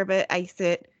 take care of it, ice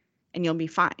it, and you'll be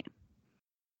fine.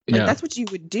 Like, that's what you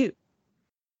would do.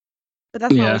 But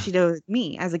that's not what she did with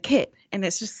me as a kid. And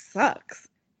it just sucks.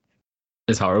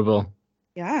 It's horrible.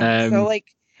 Yeah. So,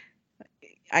 like,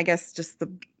 I guess just the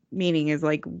meaning is,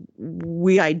 like,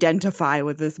 we identify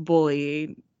with this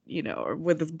bully, or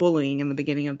with this bullying in the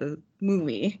beginning of the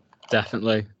movie.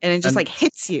 Definitely. And it just, like,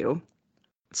 hits you.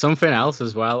 Something else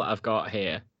as well I've got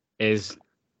here is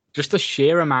just the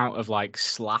sheer amount of like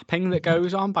slapping that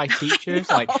goes on by teachers.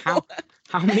 Like how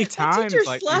many times? The teacher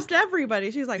like slapped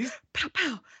everybody. She's like, pow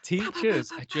pow. Teachers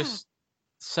pow, pow, pow, are just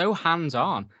so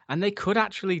hands-on, and they could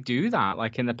actually do that.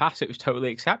 Like in the past, it was totally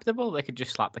acceptable. They could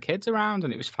just slap the kids around,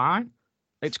 and it was fine.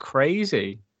 It's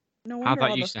crazy. No wonder how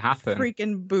that all used to happen.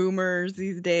 Freaking boomers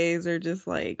these days are just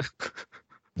like.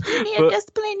 You need to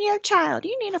discipline your child.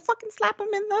 You need to fucking slap him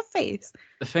in the face.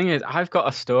 The thing is, I've got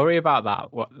a story about that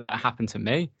happened to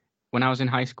me when I was in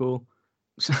high school.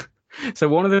 So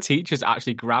one of the teachers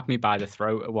actually grabbed me by the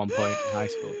throat at one point in high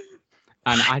school.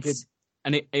 And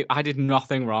I did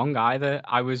nothing wrong either.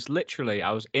 I was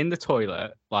in the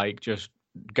toilet, like just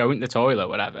going to the toilet,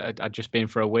 whatever. I'd just been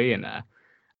for a wee in there.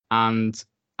 And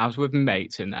I was with my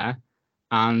mates in there.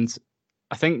 And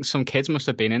I think some kids must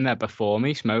have been in there before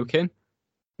me smoking,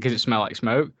 because it smelled like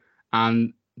smoke.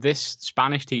 And this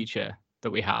Spanish teacher that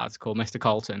we had called Mr.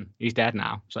 Colton, he's dead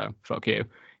now, so fuck you.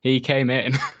 He came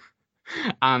in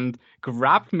and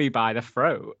grabbed me by the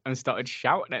throat and started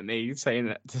shouting at me, saying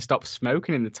that to stop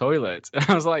smoking in the toilet. And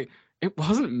I was like, it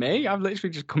wasn't me. I've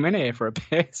literally just come in here for a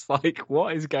piss. Like,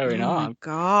 what is going Oh my on?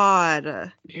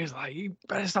 God. He was like, you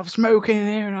better stop smoking in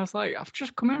here. And I was like, I've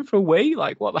just come in for a wee.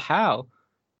 Like, what the hell?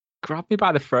 Grabbed me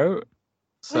by the throat.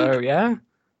 So, Like, yeah.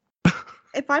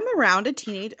 if I'm around a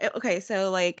teenage, okay,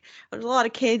 so like there's a lot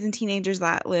of kids and teenagers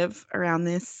that live around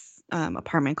this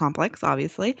apartment complex,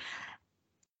 obviously.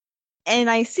 And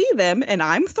I see them, and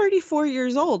I'm 34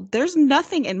 years old. There's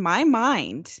nothing in my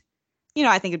mind. You know,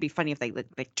 I think it'd be funny if they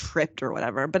like tripped or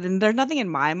whatever, but there's nothing in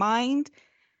my mind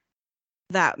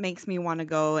that makes me want to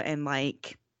go and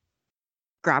like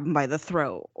grab them by the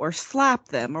throat or slap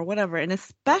them or whatever. And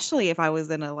especially if I was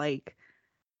in a like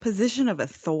position of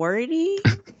authority.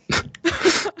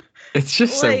 It's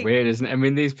just so Like, weird, isn't it? I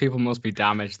mean, these people must be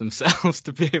damaged themselves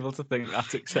to be able to think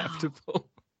that's acceptable.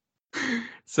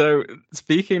 So,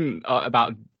 speaking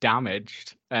about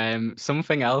damaged,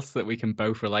 something else that we can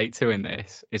both relate to in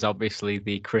this is obviously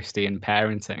the Christian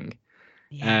parenting.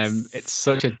 yes. It's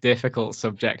such a difficult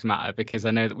subject matter because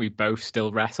I know that we both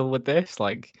still wrestle with this,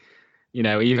 like, you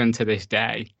know, even to this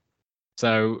day.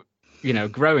 So, you know,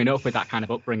 growing up with that kind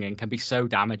of upbringing can be so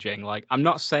damaging. Like, I'm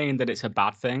not saying that it's a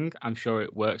bad thing. I'm sure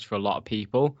it works for a lot of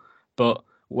people, but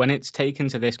when it's taken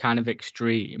to this kind of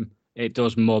extreme, it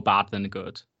does more bad than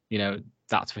good. You know,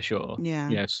 that's for sure. Yeah.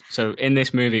 You know, so in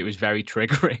this movie, it was very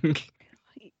triggering.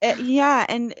 Yeah,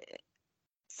 and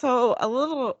so a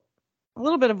little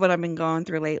bit of what I've been going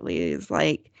through lately is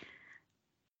like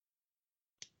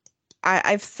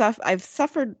I've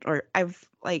suffered or I've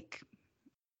like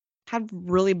had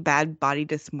really bad body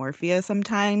dysmorphia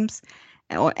sometimes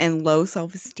and low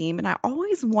self-esteem, and I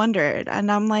always wondered,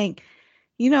 and I'm like,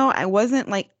 you know, I wasn't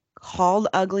like called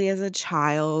ugly as a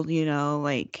child, you know,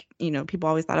 like, you know, people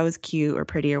always thought I was cute or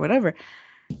pretty or whatever.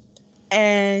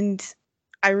 And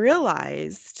I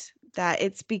realized that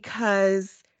it's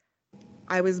because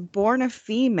I was born a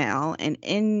female, and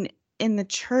in the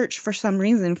church, for some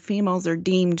reason, females are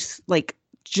deemed like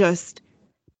just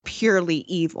purely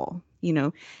evil. You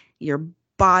know, your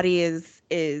body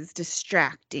is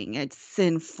distracting, it's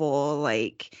sinful,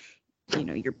 like, you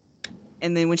know, you're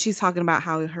and then when she's talking about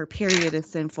how her period is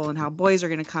sinful and how boys are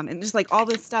going to come and just like all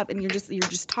this stuff, and you're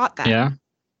just taught that Yeah.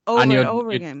 over And and your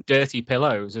over again. dirty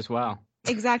pillows as well.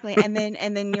 Exactly. And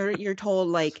then you're told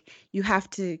like you have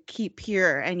to keep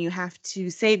pure and you have to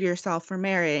save yourself for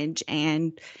marriage,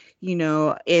 and you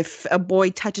know, if a boy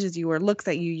touches you or looks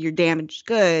at you, you're damaged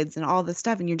goods and all this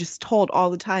stuff, and you're just told all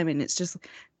the time, and it's just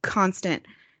constant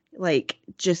like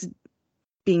just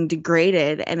being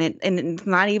degraded, and it's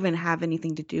not even have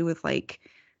anything to do with like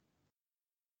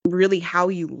really how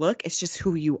you look, it's just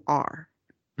who you are.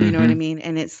 You know what I mean?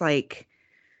 And it's like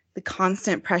the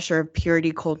constant pressure of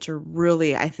purity culture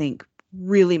really, I think,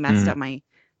 really messed up my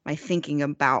thinking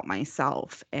about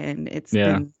myself, and it's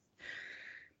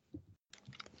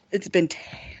been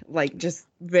like just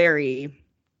very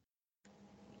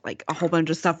like a whole bunch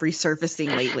of stuff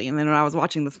resurfacing lately. And then when I was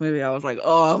watching this movie, I was like,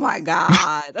 oh my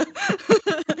God.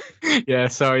 Yeah,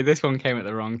 sorry, this one came at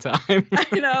the wrong time.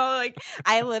 I know, like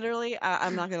I literally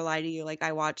I'm not gonna lie to you, like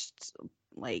I watched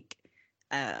like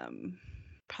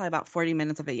probably about 40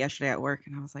 minutes of it yesterday at work,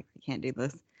 and I was like, I can't do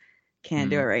this.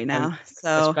 Can't do it right now.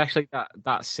 So especially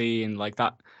that scene, like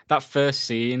that first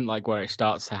scene, like where it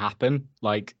starts to happen,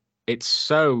 like it's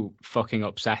so fucking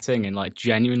upsetting and like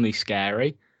genuinely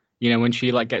scary. You know, when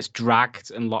she like gets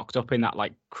dragged and locked up in that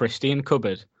like Christian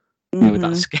cupboard, you know, with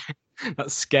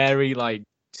that scary like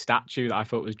statue that I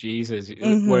thought was Jesus,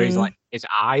 where he's like his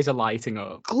eyes are lighting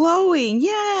up, glowing.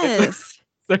 Yes.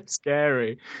 so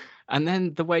scary. And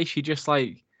then the way she just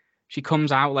like she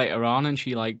comes out later on and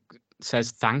she like says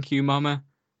thank you, mama,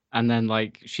 and then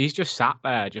like she's just sat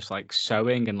there just like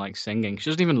sewing and like singing.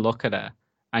 She doesn't even look at her,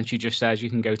 and she just says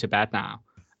you can go to bed now.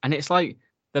 And it's like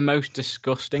the most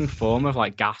disgusting form of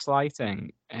like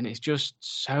gaslighting, and it's just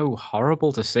so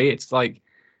horrible to see. It's like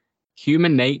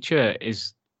human nature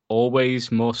is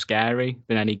always more scary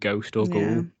than any ghost or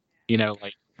ghoul. You know,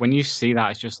 like when you see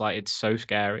that, it's just like it's so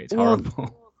scary. It's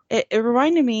horrible. It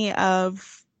reminded me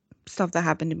of stuff that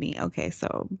happened to me. Okay,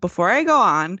 so before I go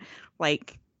on,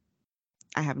 like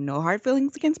I have no hard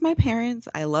feelings against my parents.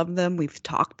 I love them. We've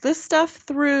talked this stuff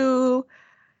through.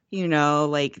 You know,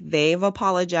 like they've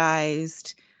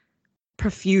apologized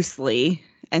profusely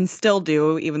and still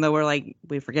do, even though we're like,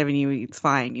 we've forgiven you, it's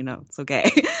fine, you know, it's okay.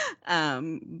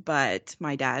 But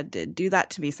my dad did do that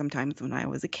to me sometimes when I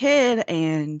was a kid,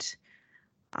 and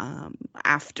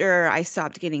after I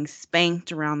stopped getting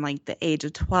spanked around like the age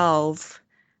of 12,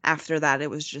 after that it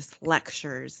was just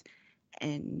lectures.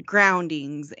 and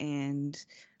groundings, and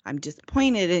I'm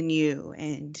disappointed in you,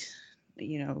 and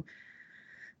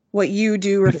what you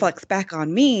do reflects back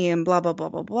on me, and blah blah blah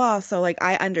blah blah. So like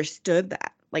I understood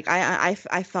that. Like I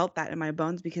felt that in my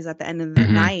bones, because at the end of the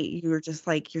night you were just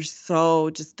like, you're so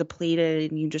just depleted,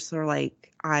 and you just are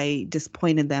like, I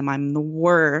disappointed them, I'm the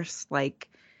worst, like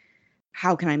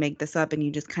how can I make this up? And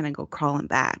you just kind of go crawling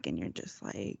back, and you're just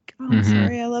like, oh, I'm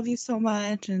sorry, I love you so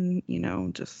much, and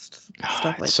just stuff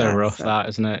like that. It's so rough, that,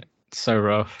 isn't it? It's so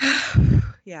rough.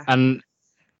 Yeah. And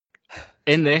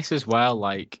in this as well,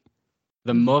 like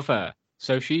the mother,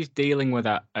 so she's dealing with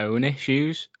her own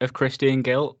issues of Christian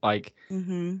guilt, like,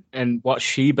 and what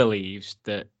she believes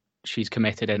that she's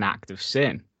committed an act of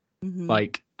sin,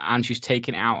 like, and she's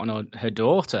taking it out on her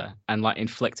daughter and like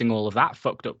inflicting all of that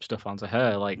fucked up stuff onto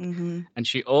her, like, and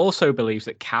she also believes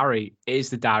that Carrie is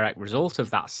the direct result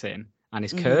of that sin and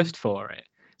is cursed for it.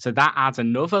 So that adds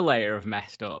another layer of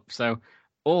messed up. So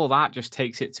all that just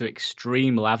takes it to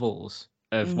extreme levels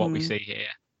of what we see here,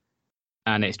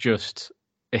 and it's just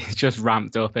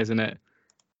ramped up, isn't it?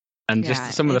 And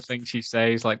just some of the things she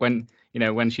says, like when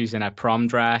she's in her prom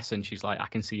dress and she's like, I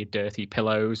can see your dirty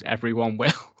pillows, everyone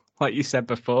will. Like you said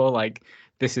before, like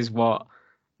this is what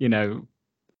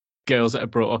girls that are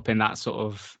brought up in that sort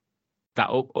of that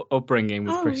upbringing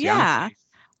with Christianity.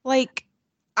 Like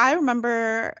I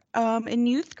remember in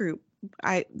youth group,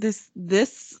 this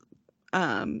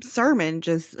sermon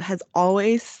just has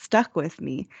always stuck with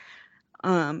me.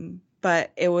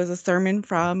 But it was a sermon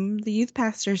from the youth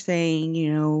pastor saying,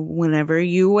 whenever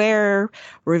you wear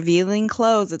revealing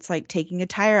clothes, it's like taking a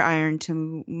tire iron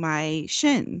to my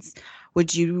shins.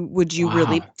 Would you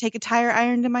really take a tire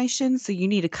iron to my shins? So you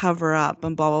need to cover up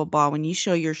and blah, blah, blah. When you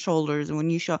show your shoulders and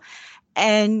when you show,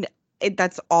 and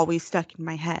that's always stuck in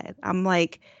my head. I'm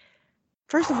like,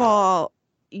 first of all,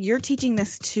 you're teaching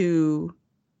this to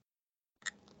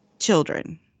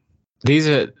children. These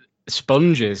are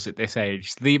sponges at this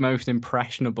age, the most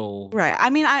impressionable. Right. I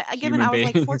mean, I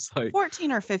was like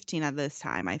 14 or 15 at this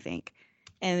time, I think.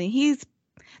 And the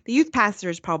youth pastor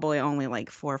is probably only like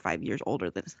 4 or 5 years older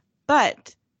than us.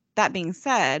 But that being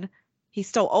said, he's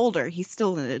still older. He's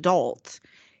still an adult.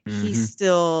 He's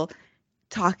still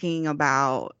talking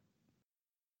about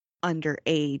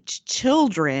underage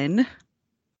children.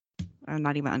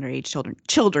 Not even underage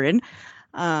children.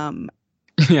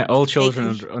 Yeah, all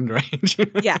children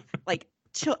underage. Yeah, like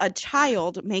a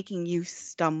child making you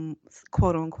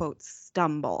quote unquote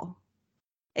stumble.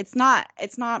 It's not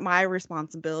my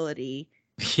responsibility.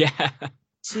 Yeah.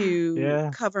 To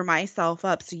cover myself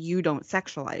up so you don't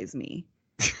sexualize me.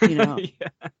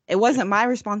 It wasn't my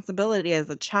responsibility as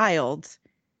a child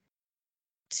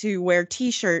to wear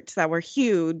t-shirts that were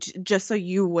huge just so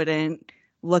you wouldn't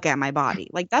look at my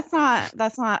body. Like that's not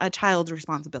a child's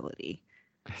responsibility.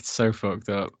 It's so fucked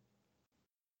up.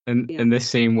 And in this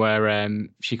scene where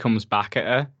she comes back at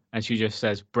her and she just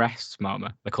says, breasts,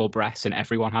 mama. They're called breasts and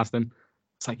everyone has them.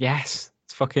 It's like, yes,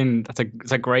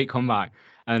 it's a great comeback.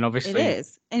 And obviously it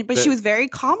is. But she was very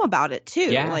calm about it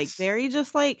too. Yes. Like very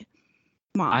just like,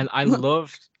 Mom. I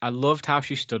loved how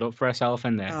she stood up for herself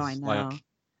in this. Oh, I know. Like,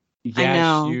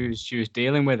 yeah, she was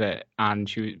dealing with it, and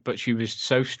she was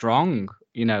so strong,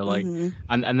 like,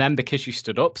 and then because she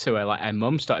stood up to her, like her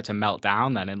mum started to melt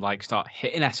down then and like start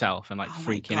hitting herself and like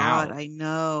freaking out. I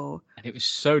know. And it was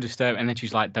so disturbing. And then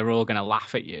she's like, they're all gonna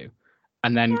laugh at you.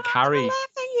 And then Carrie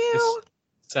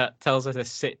tells her to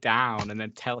sit down and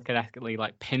then telekinetically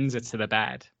like pins her to the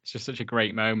bed. It's just such a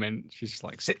great moment. She's just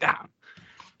like, sit down.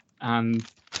 And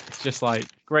it's just like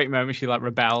great moment. She like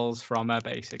rebels from her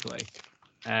basically.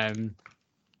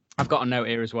 I've got a note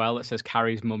here as well that says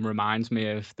Carrie's mum reminds me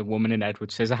of the woman in Edward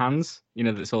Scissorhands.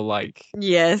 That's all like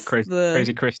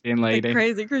crazy Christian lady. The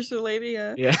crazy Christian lady,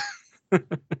 yeah.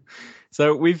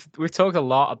 So we've talked a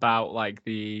lot about like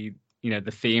the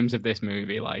themes of this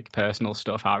movie, like personal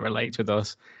stuff, how it relates with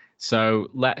us. So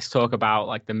let's talk about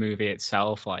like the movie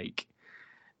itself, like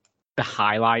the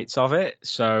highlights of it.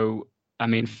 So I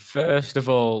mean, first of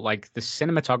all, like the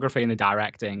cinematography and the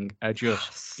directing are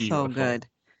just beautiful. So good.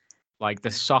 Like the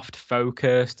soft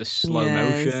focus, the slow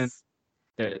motion,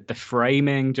 the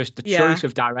framing, just the choice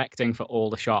of directing for all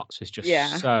the shots is just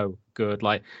so good.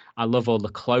 Like I love all the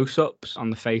close-ups on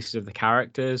the faces of the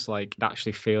characters. Like it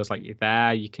actually feels like you're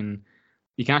there. You can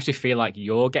actually feel like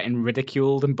you're getting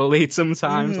ridiculed and bullied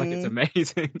sometimes. Like it's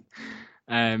amazing.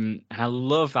 And I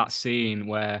love that scene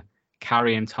where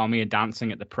Carrie and Tommy are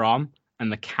dancing at the prom.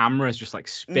 And the camera is just like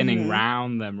spinning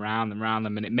round them,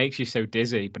 and it makes you so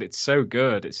dizzy, but it's so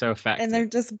good, it's so effective. And they're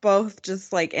just both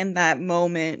just like in that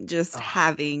moment, just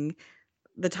having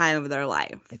the time of their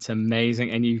life. It's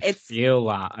amazing, and you It's- feel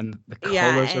that, and the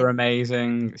Yeah, colors are and-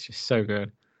 amazing. It's just so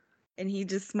good. And he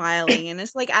just smiling, and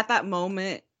it's like at that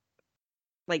moment,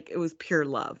 like it was pure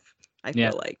love. I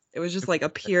Yeah. feel like it was just like a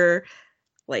pure,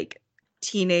 like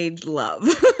teenage love.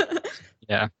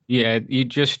 Yeah, you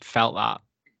just felt that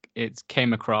it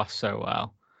came across so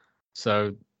well.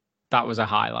 So that was a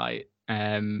highlight.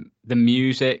 The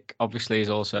music obviously is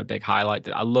also a big highlight.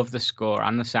 I love the score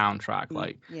and the soundtrack.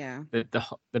 Like Yeah.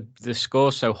 the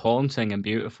score's so haunting and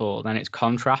beautiful. Then it's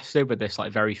contrasted with this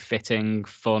like very fitting,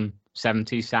 fun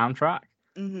 70s soundtrack,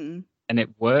 Mm-hmm. and it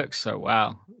works so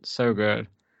well. So good.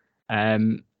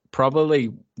 Probably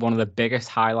one of the biggest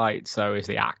highlights though is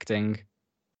the acting.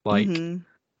 Like Mhm.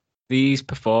 these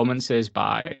performances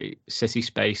by Sissy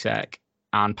Spacek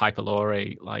and Piper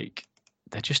Laurie, like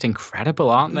they're just incredible,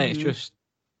 aren't they? It's Mhm. just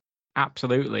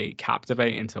absolutely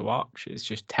captivating to watch. It's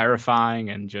just terrifying,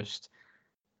 and just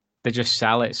they just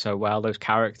sell it so well, those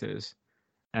characters.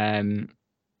 I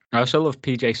also love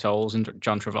PJ Souls and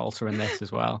John Travolta in this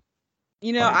as well.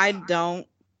 You know, Like- I don't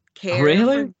care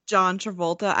Really? for John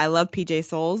Travolta. I love PJ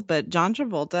Souls, but John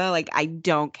Travolta, like, I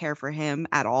don't care for him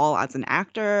at all as an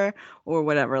actor or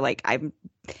whatever. Like, I'm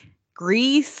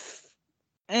Grease.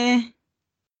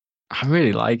 I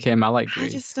really like him. I like I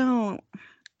Grease. just don't.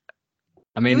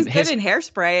 I He mean, was good in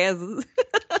Hairspray as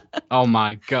oh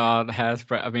my God,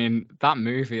 Hairspray. I mean, that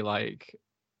movie, like,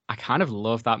 I kind of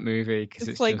love that movie because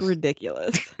it's it's like just,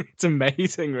 ridiculous. it's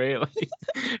amazing, really.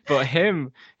 But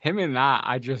him in that,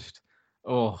 I just,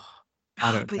 I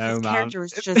don't But know, his man. character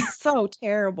was just so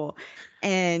terrible.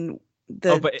 And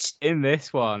the But in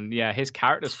this one, yeah, his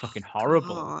character's fucking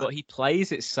horrible, God. but he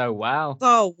plays it so well.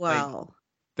 so well.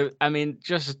 I mean,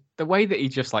 just the way that he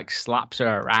just like slaps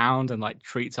her around and like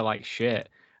treats her like shit,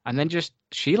 and then just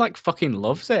she like fucking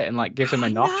loves it and like gives him a I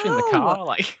notch in the know. car,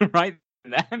 like right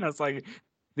then. I was like,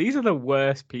 these are the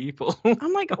worst people.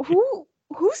 I'm like,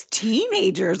 whose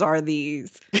teenagers are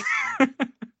these?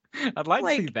 I'd like to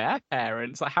see Like- their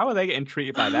parents. Like, how are they getting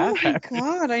treated by Oh their my parents?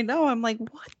 God, I know. I'm like,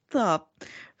 what the?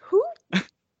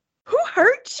 Who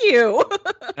hurt you?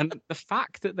 And the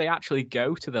fact that they actually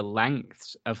go to the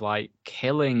lengths of like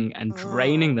killing and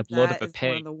draining the blood of a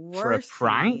pig for a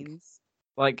prank,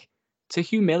 like to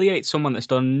humiliate someone that's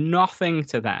done nothing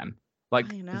to them,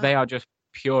 like I know. they are just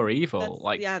pure evil.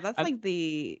 That's and- like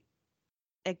the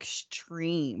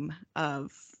extreme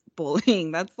of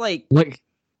bullying. That's like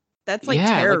yeah, like-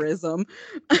 terrorism.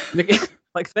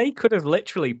 like they could have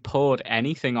literally poured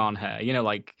anything on her,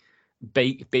 like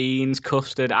baked beans,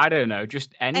 custard, I don't know,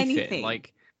 just anything. Anything.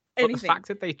 Like, but the fact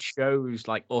that they chose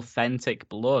like authentic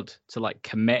blood to like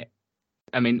commit,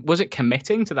 I mean, was it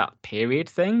committing to that period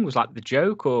thing? Was like the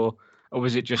joke, or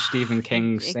was it just Stephen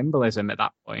King's symbolism at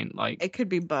that point? Like, It could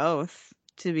be both,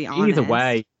 to be honest. either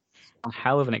way, a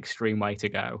hell of an extreme way to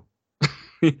go.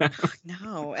 Yeah.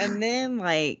 No. And then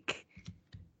like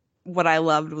what I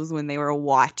loved was when they were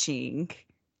watching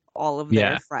all of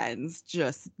their Yeah. friends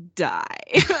just die.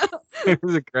 It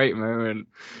was a great moment.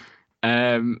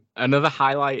 Another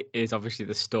highlight is obviously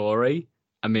the story.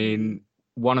 I mean,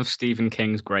 one of Stephen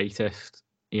King's greatest.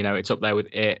 It's up there with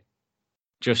It.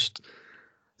 Just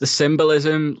the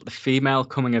symbolism, the female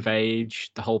coming of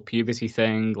age, the whole puberty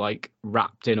thing, like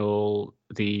wrapped in all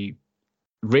the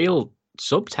real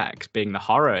subtext being the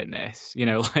horror in this.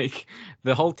 Like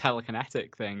the whole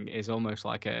telekinetic thing is almost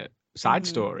like a side Mhm.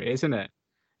 story, isn't it?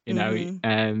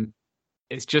 Mhm.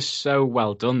 It's just so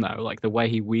well done though. Like the way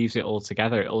he weaves it all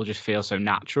together, it all just feels so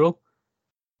natural.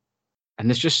 And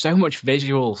there's just so much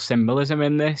visual symbolism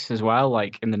in this as well,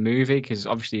 like in the movie, because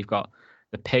obviously you've got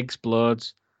the pig's blood,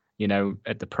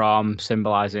 at the prom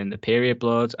symbolizing the period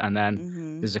blood, and then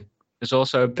Mhm. there's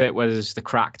also a bit where there's the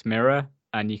cracked mirror,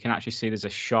 and you can actually see there's a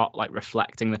shot like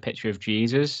reflecting the picture of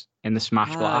Jesus in the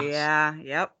smashed Oh glass. yeah,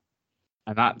 yep.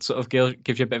 And that sort of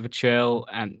gives you a bit of a chill,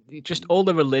 and just all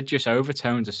the religious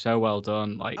overtones are so well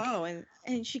done. Like, Oh,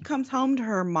 and she comes home to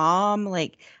her mom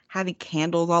like having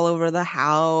candles all over the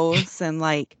house and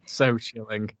like so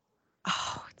chilling.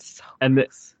 oh, it's so And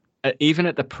gross. Even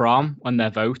at the prom when they're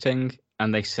voting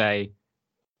and they say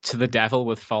to the devil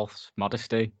with false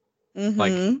modesty,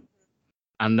 Mhm.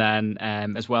 and then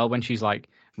as well when she's like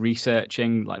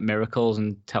researching like miracles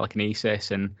and telekinesis,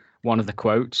 and one of the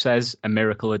quotes says, "A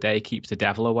miracle a day keeps the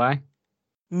devil away."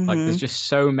 Like there's Mhm. just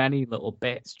so many little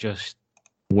bits just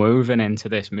woven into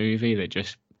this movie that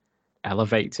just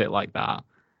elevates it like that.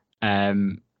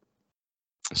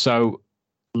 So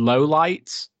low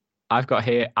lights, I've got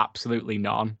here absolutely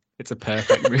none. It's a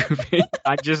perfect movie.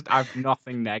 I've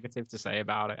nothing negative to say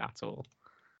about it at all.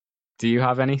 Do you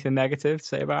have anything negative to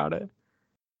say about it?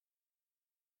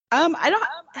 I don't.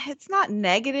 It's not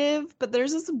negative, but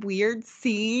there's this weird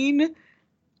scene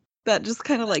that just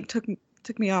kind of like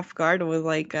took me off guard. It was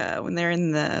like when they're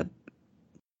in the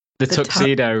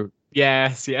tuxedo.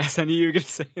 Yes, I knew you were gonna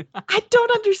say that. I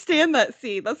don't understand that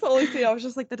scene. That's the only scene I was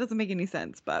just like, that doesn't make any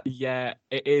sense. But yeah,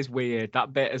 it is weird,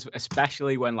 that bit,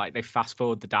 especially when like they fast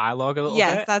forward the dialogue a little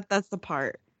bit. Yes, that's the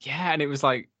part. Yeah, and it was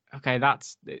like, okay,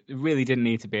 it really didn't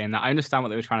need to be in that. I understand what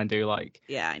they were trying to do, like,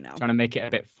 yeah, I know, trying to make it a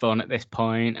bit fun at this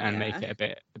point and make it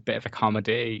a bit of a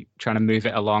comedy, trying to move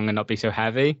it along and not be so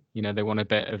heavy. You know, they want a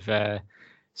bit of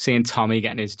seeing Tommy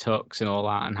getting his tux and all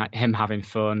that, and him having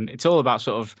fun. It's all about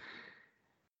sort of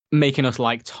making us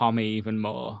like Tommy even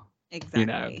more. Exactly. You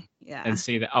know, yeah, and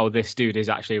see that, oh, this dude is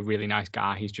actually a really nice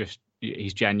guy.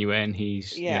 He's genuine.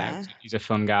 He's you know, he's a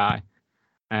fun guy.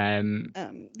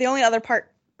 The only other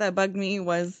part that bugged me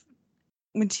was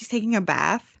when she's taking a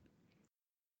bath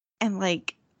and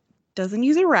like doesn't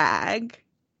use a rag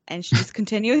and she just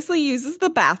continuously uses the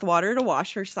bath water to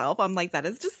wash herself. I'm like, that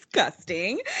is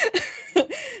disgusting.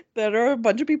 There are a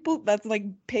bunch of people that's like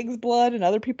pig's blood and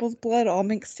other people's blood all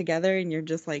mixed together, and you're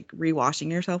just like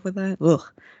rewashing yourself with that. Ugh.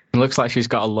 It looks like she's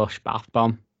got a Lush bath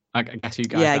bomb. I guess you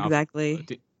guys. Yeah, exactly.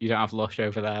 You don't have Lush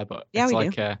over there, but yeah, it's we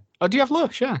like do. Oh, do you have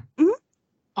Lush? Yeah. Mm-hmm.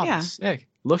 Oh, yeah. That's sick.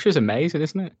 Lush is amazing,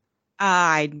 isn't it?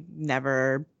 I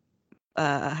never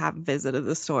have visited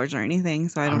the stores or anything,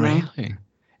 so I don't know. Really?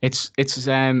 It's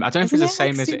I don't know if it's the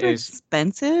same as it is.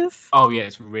 Expensive? Oh yeah,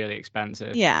 it's really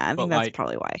expensive. Yeah, I think that's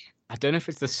probably why. I don't know if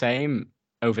it's the same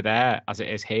over there as it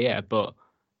is here, but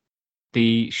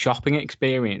the shopping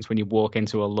experience when you walk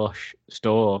into a Lush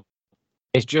store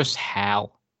is just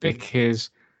hell, because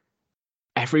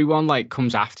everyone like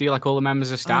comes after you, like all the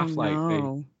members of staff,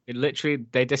 they literally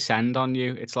descend on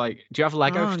you. It's like, do you have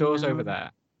Lego stores over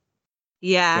there?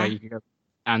 Yeah. Where you can go,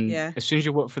 and as soon as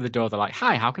you walk through the door, they're like,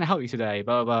 "Hi, how can I help you today?"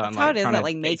 Blah blah. That's how it is at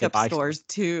like makeup stores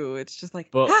too. It's just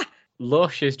like, but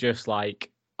Lush is just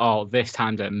like, oh, this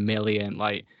time's a million.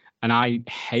 Like, and I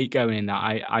hate going in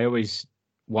that. I always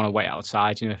want to wait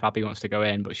outside, you know, if Abby wants to go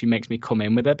in, but she makes me come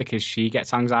in with her because she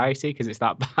gets anxiety because it's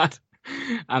that bad.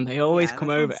 And they always come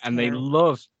over and they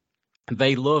love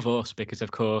us because,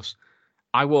 of course,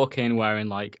 I walk in wearing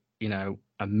like, you know,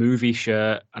 a movie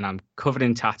shirt and I'm covered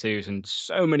in tattoos and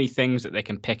so many things that they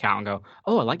can pick out and go,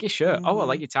 oh, I like your shirt. Oh, I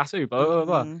like your tattoo, blah, blah,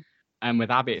 blah. And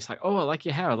with Abby, it's like, oh, I like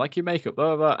your hair. I like your makeup,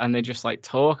 blah, blah, blah. And they just like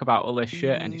talk about all this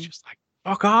shit. And it's just like,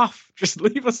 fuck off. Just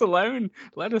leave us alone.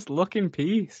 Let us look in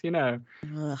peace, you know.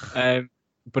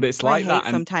 But it's like that.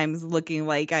 Sometimes looking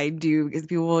like I do, because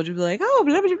people will just be like, oh,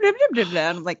 blah, blah, blah, blah, blah.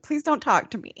 And I'm like, please don't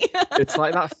talk to me. It's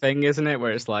like that thing, isn't it?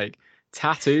 Where it's like,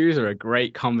 tattoos are a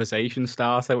great conversation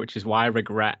starter, which is why I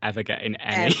regret ever getting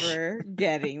any. Ever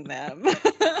getting them.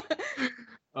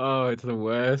 Oh, it's the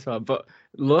worst one. But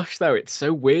Lush, though, it's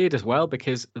so weird as well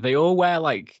because they all wear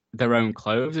like their own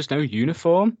clothes. There's no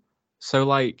uniform. So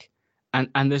like,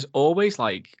 and there's always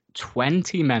like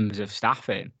 20 members of staff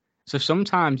in. So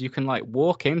sometimes you can like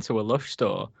walk into a Lush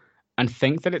store and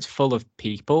think that it's full of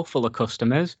people, full of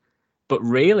customers. But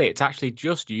really, it's actually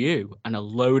just you and a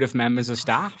load of members of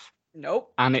staff.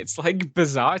 Nope. And it's like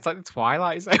bizarre. It's like the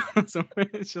Twilight Zone or something.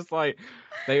 It's just like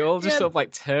they all just sort of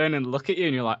like turn and look at you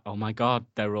and you're like, oh my God,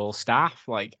 they're all staff.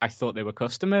 Like I thought they were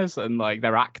customers and like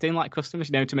they're acting like customers,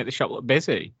 you know, to make the shop look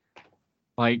busy.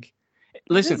 Like,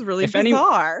 listen, this is really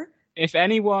bizarre. If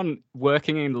anyone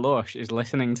working in Lush is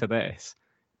listening to this,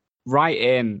 write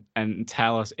in and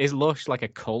tell us, is Lush like a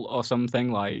cult or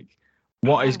something? Like,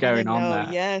 what is going on there?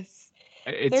 Yes.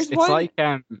 It's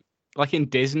like in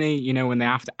Disney, you know, when they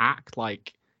have to act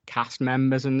like cast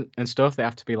members and stuff, they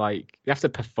have to be like, they have to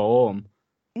perform,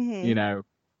 you know,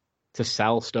 to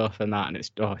sell stuff and that. And it's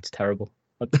terrible.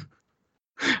 I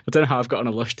don't know how I've got on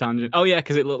a Lush tangent. Oh, yeah,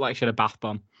 because it looked like she had a bath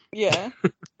bomb. Yeah.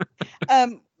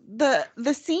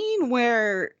 The scene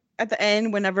where at the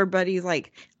end, when everybody's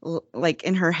like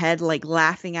in her head, like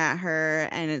laughing at her,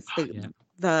 and it's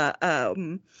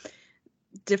the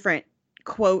different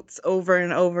quotes over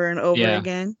and over and over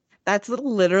again. That's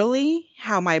literally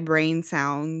how my brain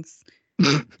sounds,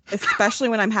 especially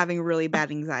when I'm having really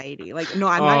bad anxiety. Like, no,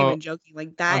 I'm not even joking.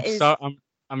 Like that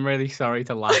I'm really sorry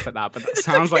to laugh at that, but that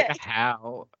sounds like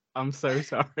hell. I'm so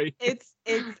sorry. It's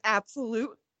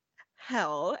absolute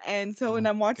hell. And so when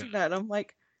I'm watching that, I'm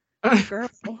like, girl,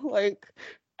 like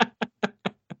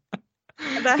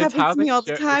that happens to me all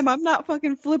the time. I'm not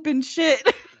fucking flipping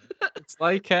shit. It's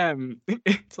like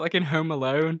in Home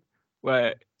Alone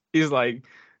where he's like,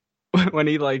 when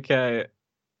he like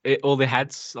all the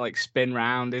heads like spin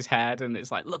round his head and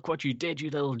it's like, look what you did, you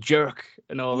little jerk,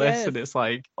 and all this, and it's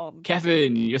like,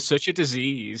 Kevin, you're such a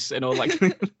disease, and all like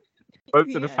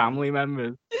both of the family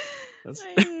members.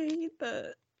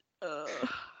 that.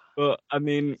 But I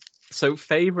mean, so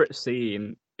favorite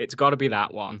scene, it's got to be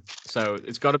that one. So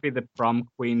it's got to be the prom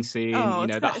queen scene. Oh, You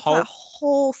know, that it's that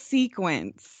whole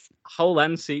sequence. whole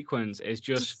end sequence is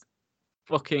just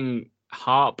fucking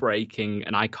heartbreaking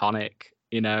and iconic.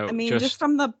 You know, I mean, just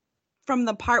from the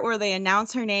part where they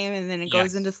announce her name and then it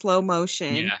goes into slow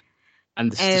motion. Yeah.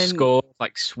 And the score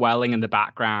like swelling in the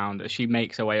background as she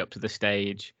makes her way up to the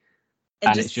stage.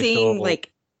 And just seeing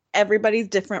like everybody's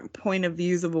different point of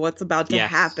views of what's about to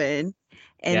happen.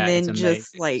 And then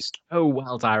just like so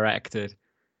well directed.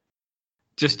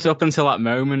 Just up until that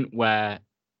moment where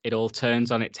it all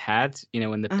turns on its head, you know,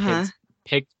 when the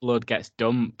pig's blood gets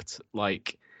dumped,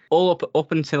 like all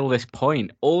up until this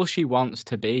point, all she wants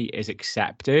to be is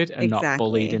accepted and not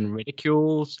bullied and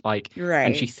ridiculed. Like,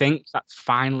 and she thinks that's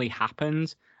finally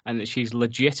happened and that she's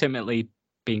legitimately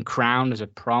being crowned as a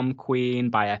prom queen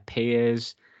by her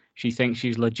peers. She thinks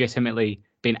she's legitimately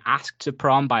been asked to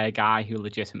prom by a guy who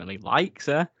legitimately likes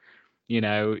her. You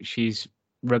know, she's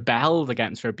rebelled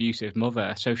against her abusive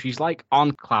mother. So she's like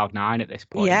on cloud nine at this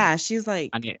point. Yeah, she's like...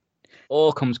 And it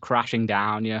all comes crashing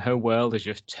down. You know, her world is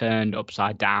just turned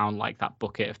upside down like that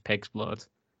bucket of pig's blood.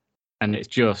 And it's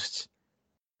just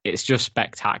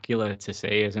spectacular to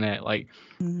see, isn't it? Like,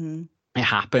 it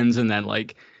happens and then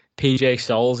like PJ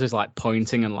Souls is like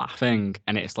pointing and laughing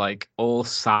and it's like all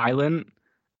silent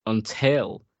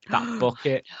until that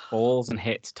bucket falls and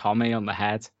hits Tommy on the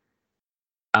head.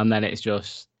 And then it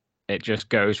just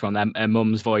goes from them, her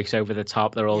mum's voice over the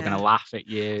top. They're all going to laugh at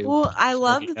you. Well, I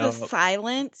loved the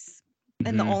silence.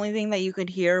 And the only thing that you could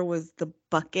hear was the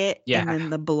bucket and then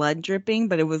the blood dripping.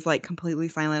 But it was like completely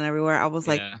silent everywhere. I was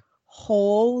like,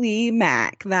 holy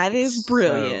Mac, that is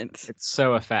brilliant. It's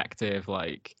so effective.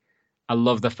 Like, I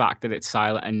love the fact that it's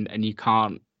silent and you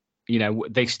can't, you know,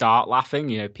 they start laughing,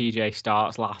 you know, PJ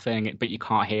starts laughing, but you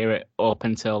can't hear it up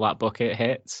until that bucket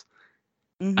hits.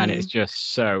 And it's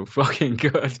just so fucking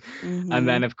good. And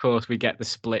then, of course, we get the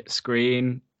split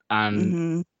screen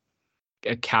and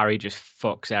Carrie just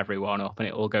fucks everyone up and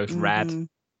it all goes red. And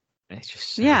it's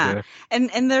just so good.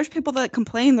 And there's people that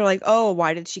complain. They're like, oh,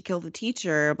 why did she kill the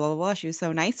teacher? Blah, blah, blah. She was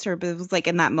so nice to her. But it was like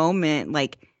in that moment,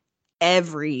 like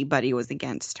everybody was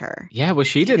against her. Yeah, well,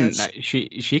 she didn't.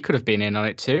 She could have been in on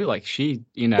it too. Like she,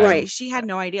 you know. Right. She had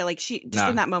no idea. Like she just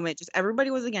in that moment, just everybody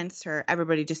was against her.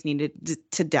 Everybody just needed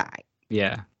to die.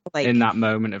 Yeah. Like in that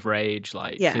moment of rage,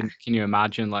 like, can you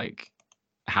imagine like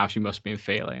how she must have been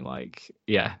feeling? Like,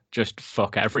 yeah, just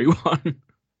fuck everyone.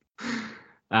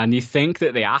 And you think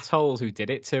that the assholes who did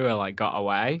it to her like got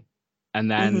away,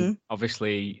 and then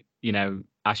obviously, you know,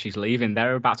 as she's leaving,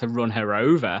 they're about to run her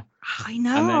over. I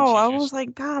know. I was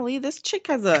like, golly, this chick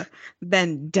has a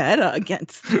vendetta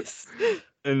against this.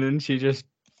 And then she just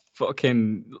she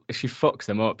fucks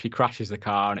them up. She crashes the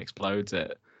car and explodes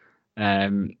it.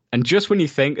 And just when you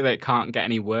think that it can't get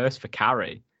any worse for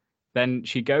Carrie, then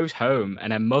she goes home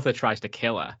and her mother tries to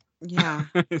kill her. Yeah.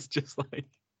 It's just like,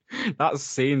 that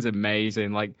scene's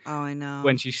amazing. Like, oh, I know.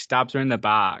 When she stabs her in the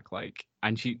back, like,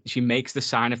 and she makes the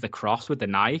sign of the cross with the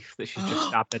knife that she's just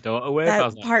stabbed her daughter with.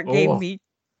 That part gave me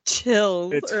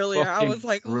chills earlier. I was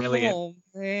like, brilliant. Oh,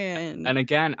 man. And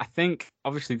again, I think,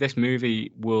 obviously, this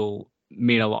movie will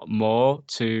mean a lot more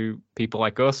to people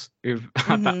like us who've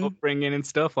had that upbringing and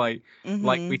stuff. Like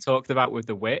we talked about with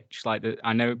The Witch. Like,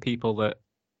 I know people that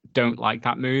don't like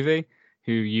that movie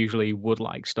who usually would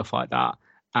like stuff like that.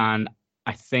 And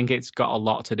I think it's got a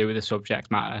lot to do with the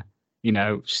subject matter. You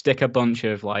know, stick a bunch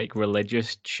of like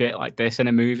religious shit like this in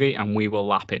a movie and we will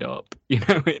lap it up. You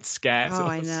know, it scares us.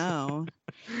 I know.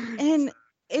 And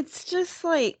it's just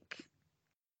like,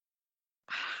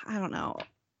 I don't know.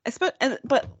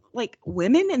 But like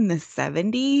women in the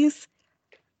 70s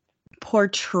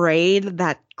portrayed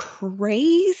that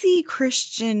crazy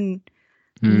Christian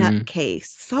nutcase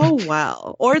so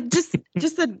well. Or just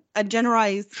a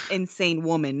generalized insane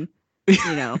woman,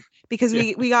 you know. Because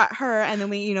we got her, and then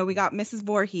we got Mrs.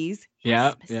 Voorhees.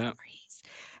 Yeah, Voorhees.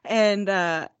 And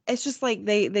it's just like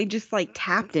they just like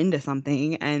tapped into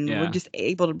something and were just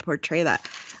able to portray that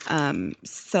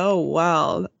so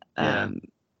well.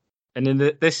 And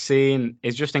in this scene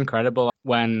is just incredible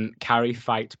when Carrie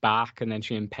fights back and then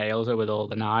she impales her with all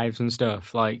the knives and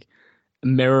stuff, like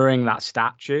mirroring that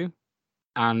statue.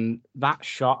 And that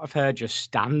shot of her just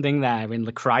standing there in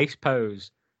the Christ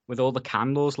pose with all the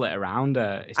candles lit around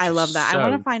her. I love that. I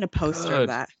want to find a poster of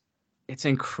that. It's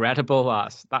incredible.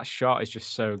 That shot is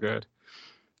just so good.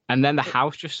 And then the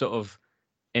house just sort of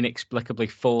inexplicably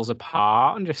falls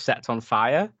apart and just sets on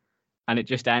fire. And it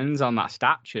just ends on that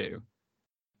statue.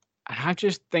 And I'm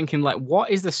just thinking, like,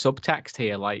 what is the subtext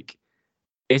here? Like,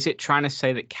 is it trying to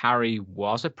say that Carrie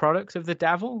was a product of the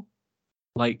devil?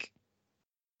 like,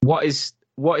 what is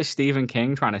Stephen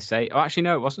King trying to say? Oh, actually,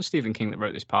 no, it wasn't Stephen King that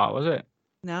wrote this part, was it?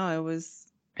 No, it was.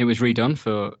 It was redone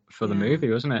for the Yeah. movie,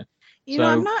 wasn't it?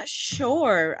 I'm not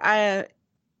sure.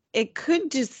 It could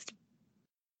just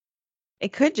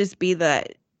be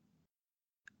that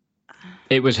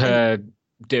it was her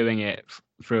doing it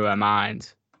through her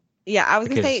mind. Yeah, I was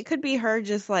gonna say it could be her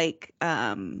just like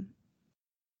doing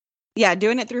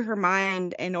it through her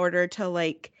mind in order to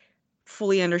like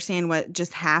fully understand what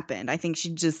just happened. I think she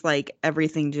just like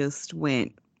everything just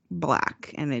went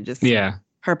black and it just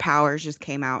her powers just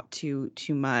came out too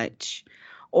much.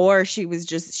 Or she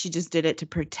just did it to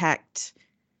protect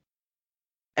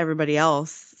everybody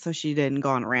else so she didn't go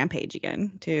on a rampage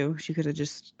again too. She could have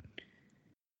just,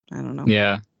 I don't know.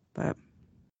 Yeah. But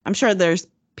I'm sure there's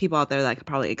people out there that could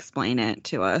probably explain it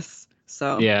to us.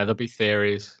 So yeah, there'll be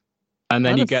theories. And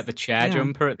then you get the chair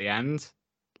jumper at the end,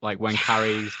 like when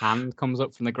Carrie's hand comes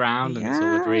up from the ground and it's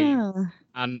all a dream.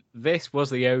 And this was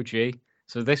the OG.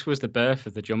 So this was the birth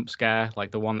of the jump scare,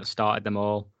 like the one that started them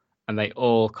all. And they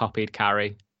all copied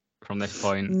Carrie from this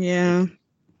point. Yeah.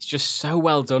 It's just so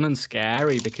well done and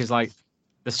scary because like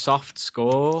the soft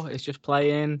score is just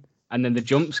playing. And then the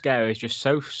jump scare is just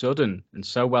so sudden and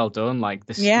so well done. Like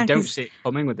you don't see it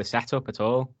coming with the setup at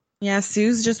all. Yeah,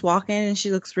 Sue's just walking and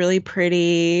she looks really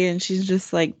pretty and she's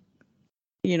just like,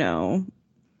 I don't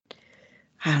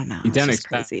know. You don't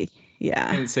expect crazy. Yeah.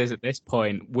 Audiences at this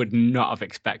point would not have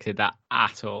expected that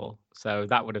at all. So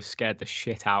that would have scared the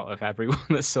shit out of everyone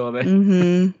that saw this.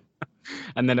 Mm-hmm.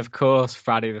 And then, of course,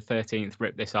 Friday the 13th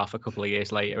ripped this off a couple of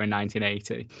years later in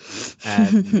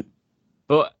 1980.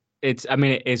 But it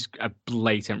is a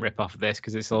blatant rip off of this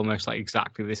because it's almost like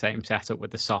exactly the same setup with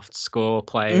the soft score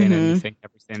playing and you think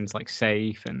everything's like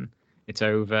safe and it's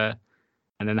over.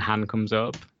 And then the hand comes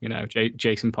up,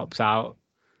 Jason pops out.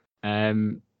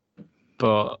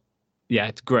 But yeah,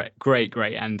 it's great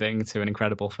ending to an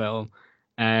incredible film.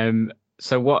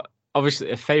 So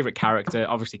obviously a favorite character,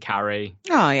 obviously Carrie.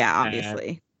 Oh yeah,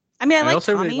 obviously. I mean, I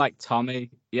also Tommy. really like Tommy.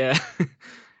 Yeah.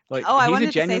 Like I he's wanted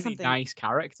a genuinely to say something. Nice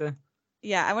character.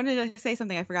 Yeah, I wanted to say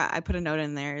something. I forgot. I put a note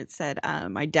in there. It said,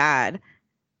 my dad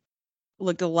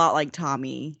looked a lot like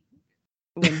Tommy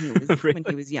when he was really? when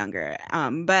he was younger.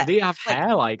 But did he have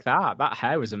hair like that? That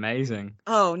hair was amazing.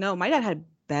 Oh no, my dad had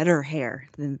better hair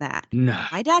than that. No,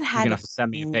 my dad had. You're gonna have to send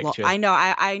me a picture. I know.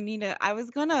 I need to. I was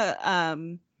going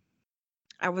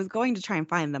to try and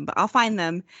find them, but I'll find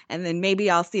them and then maybe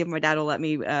I'll see if my dad will let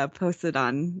me post it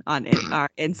on our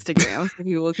Instagram so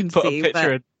people can Put see.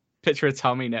 A picture of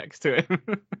Tommy next to him.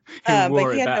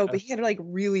 But he had like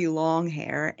really long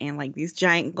hair and like these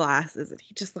giant glasses and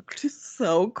he just looked just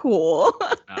so cool.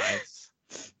 Nice.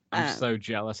 I'm so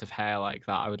jealous of hair like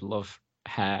that. I would love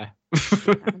hair.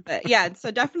 But yeah, so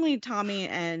definitely Tommy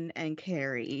and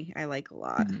Carrie I like a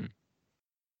lot. Mm-hmm.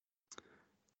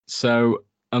 So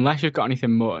unless you've got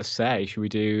anything more to say, should we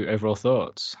do overall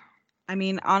thoughts? I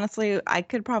mean, honestly, I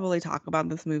could probably talk about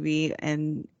this movie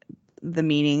and the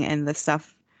meaning and the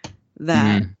stuff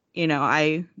that,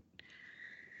 I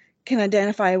can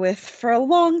identify with for a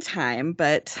long time.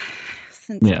 But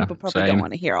since people probably don't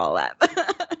want to hear all that.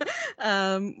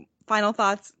 Final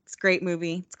thoughts. It's a great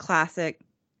movie. It's classic.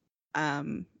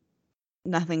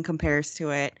 Nothing compares to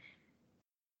it.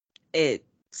 It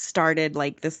started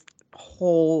like this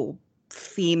whole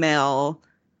female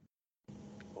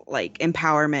like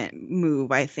empowerment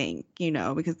move, I think,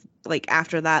 because like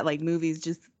after that, like movies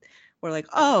just were like,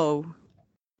 oh,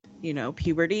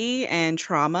 puberty and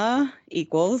trauma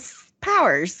equals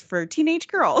powers for teenage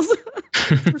girls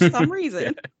for some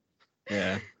reason.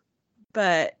 Yeah.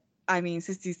 But I mean,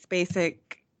 Sissy Spacek,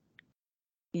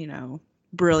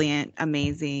 brilliant,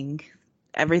 amazing.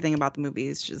 Everything about the movie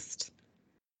is just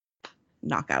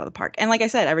knock out of the park. And like I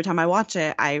said, every time I watch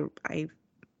it, I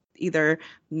either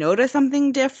notice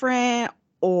something different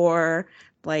or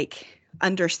like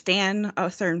understand a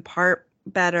certain part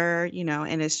better,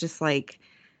 and it's just like,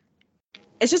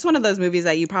 it's just one of those movies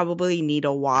that you probably need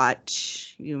to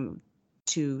watch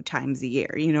 2 times a year.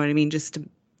 You know what I mean? Just to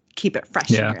keep it fresh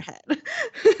in your head.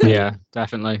 Yeah,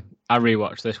 definitely. I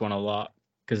rewatch this one a lot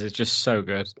because it's just so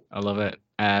good. I love it.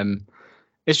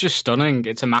 It's just stunning.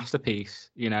 It's a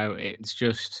masterpiece. It's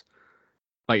just,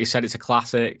 like you said, it's a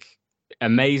classic.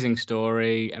 Amazing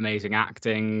story, amazing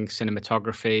acting,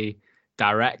 cinematography,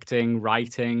 directing,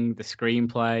 writing, the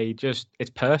screenplay. Just, it's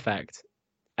perfect.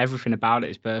 Everything about it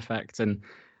is perfect. And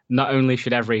not only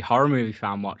should every horror movie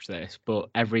fan watch this, but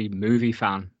every movie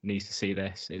fan needs to see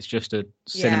this. It's just a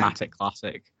cinematic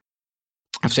classic.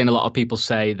 I've seen a lot of people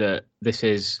say that this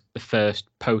is the first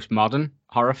postmodern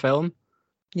horror film.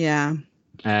 Yeah.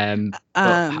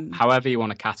 However you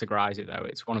want to categorize it, though,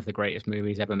 it's one of the greatest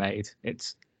movies ever made.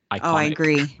 It's iconic. Oh, I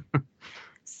agree.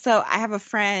 So I have a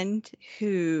friend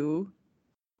who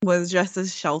was just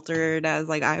as sheltered as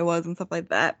like I was and stuff like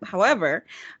that. However,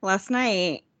 last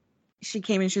night she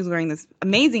came and she was wearing this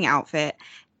amazing outfit,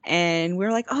 and we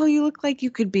were like, "Oh, you look like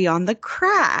you could be on The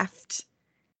Craft."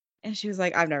 And she was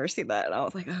like, "I've never seen that." And I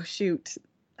was like, "Oh shoot!"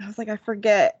 I was like, "I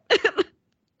forget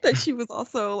that she was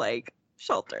also like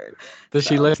sheltered." Does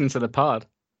she listen to the pod?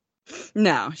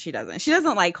 No, she doesn't. She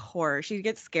doesn't like horror. She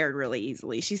gets scared really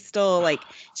easily. She's still like,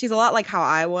 she's a lot like how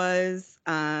I was.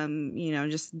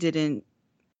 Just didn't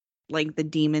like the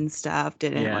demon stuff.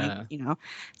 Didn't like.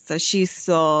 So she's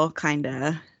still kind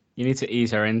of. You need to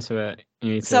ease her into it.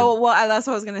 That's what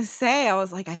I was gonna say. I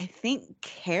was like, I think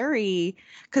Carrie,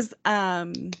 because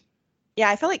I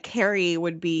feel like Carrie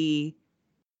would be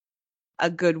a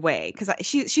good way, because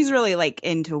she's really like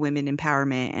into women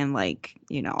empowerment and like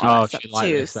all that stuff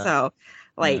too. So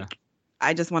like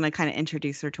I just want to kind of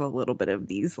introduce her to a little bit of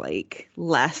these like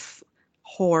less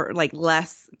horror, like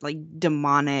less like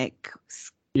demonic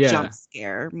jump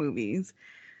scare movies.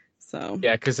 So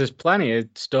because there's plenty of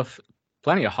stuff,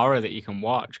 plenty of horror that you can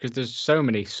watch, because there's so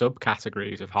many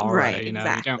subcategories of horror. Right,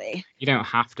 exactly. You don't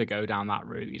have to go down that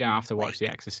route. You don't have to watch The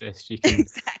Exorcist. You can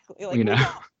exactly. Like,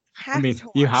 I mean,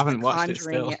 you haven't watched it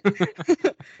still.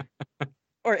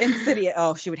 Or Insidious.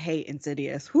 Oh, she would hate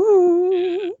Insidious.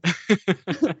 Woo.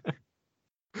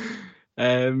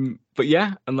 But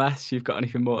yeah, unless you've got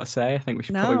anything more to say, I think we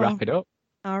should probably wrap it up.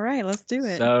 All right, let's do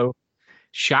it. So,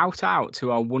 shout out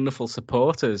to our wonderful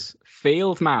supporters: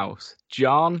 Field Mouse,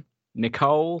 John,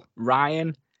 Nicole,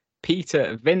 Ryan,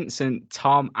 Peter, Vincent,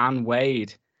 Tom, and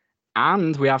Wade.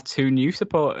 And we have 2 new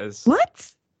supporters.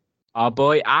 What? Our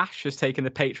boy Ash has taken the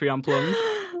Patreon plunge.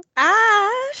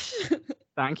 Ash!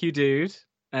 Thank you, dude.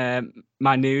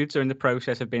 My nudes are in the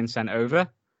process of being sent over.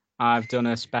 I've done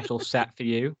a special set for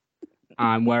you.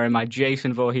 I'm wearing my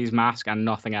Jason Voorhees mask and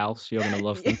nothing else. You're going to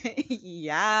love them.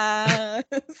 Yes.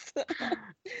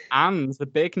 And the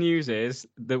big news is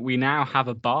that we now have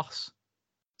a boss.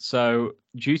 So,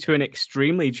 due to an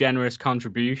extremely generous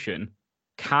contribution,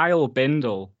 Kyle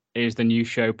Bindle is the new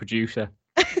show producer.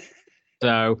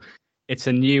 So, it's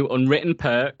a new unwritten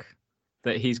perk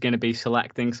that he's going to be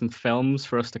selecting some films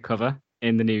for us to cover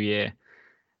in the new year.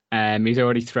 He's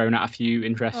already thrown out a few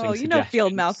interesting suggestions.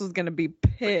 Field Mouse was going to be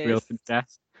pissed.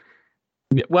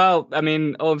 Well, I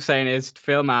mean, all I'm saying is,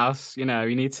 Field Mouse, you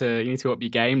need to up your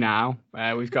game now.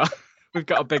 We've got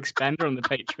a big spender on the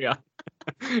Patreon,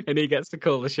 and he gets to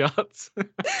call the shots.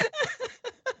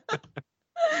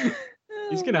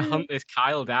 He's going to hunt this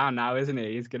Kyle down now, isn't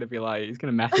he? He's going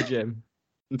to message him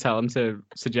and tell him to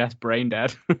suggest Brain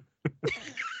Dead.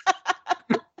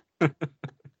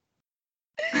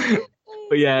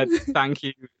 But yeah, thank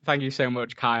you so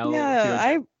much, Kyle.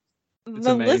 Yeah,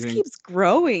 the list keeps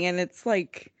growing, and it's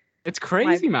like it's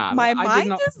crazy, man. My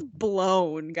mind is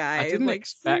blown, guys. I didn't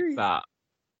expect that.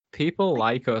 People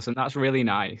like us, and that's really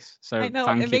nice. So I know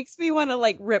it makes me want to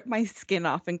like rip my skin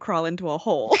off and crawl into a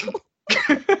hole.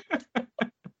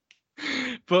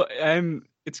 But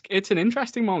it's an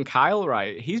interesting one, Kyle.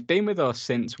 Right, he's been with us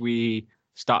since we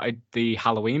started the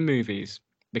Halloween movies,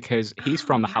 because he's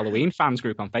from the Halloween fans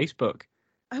group on Facebook.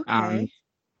 Okay. And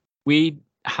we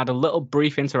had a little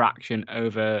brief interaction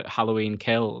over Halloween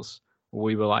Kills.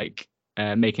 We were like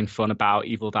making fun about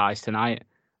Evil Dies Tonight,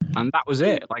 and that was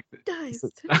it. Like, Dies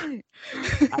Tonight.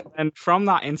 And from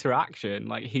that interaction,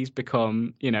 like, he's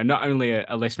become, not only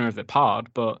a listener of the pod,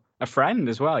 but a friend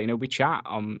as well. We chat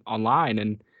online,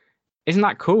 and isn't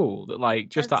that cool? That like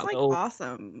just That's that like little.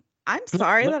 Awesome. I'm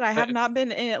sorry that I have not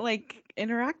been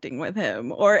interacting with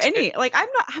him or any. Like,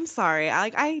 I'm sorry.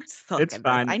 I suck. It's at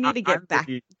fine. This. I need to get back.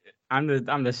 I'm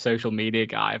the social media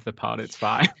guy of the pod. It's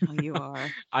fine. Oh, you are.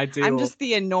 I do. I'm just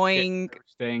the annoying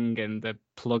thing and the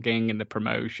plugging and the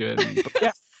promotion. But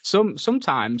yeah,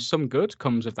 sometimes some good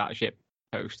comes of that shit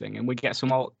posting, and we get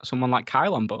someone like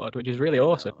Kyle on board, which is really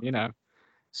awesome.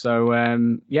 So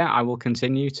I will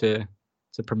continue to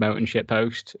promote and shit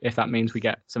post if that means we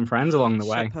get some friends along the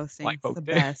way. Shit posting, like the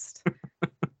best.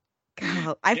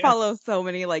 God, I follow so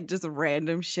many like just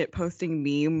random shit posting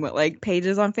meme like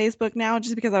pages on Facebook now,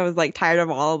 just because I was like tired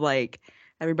of all like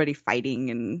everybody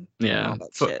fighting and all that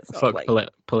shit. So, fuck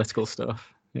political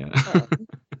stuff. Yeah.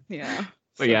 Yeah.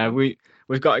 But yeah, we've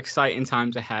got exciting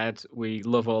times ahead. We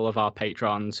love all of our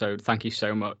patrons, so thank you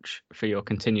so much for your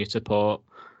continued support.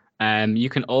 You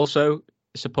can also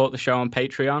support the show on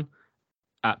Patreon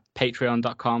at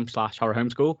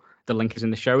patreon.com/horrorhomeschool. The link is in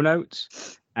the show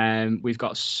notes. We've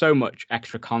got so much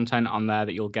extra content on there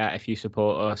that you'll get if you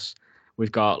support us.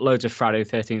 We've got loads of Friday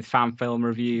the 13th fan film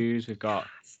reviews. We've got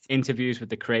interviews with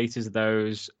the creators of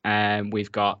those.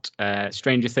 We've got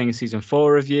Stranger Things season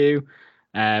 4 review.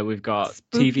 We've got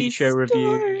Spooky TV show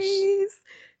reviews.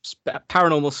 stories.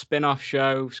 Paranormal spin-off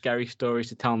show, Scary Stories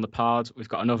to Tell on the Pod. We've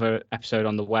got another episode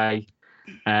on the way.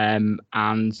 And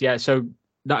yeah, so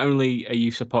not only are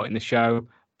you supporting the show,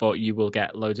 but you will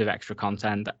get loads of extra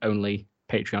content that only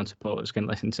Patreon supporters can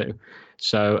listen to.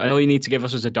 So, and all you need to give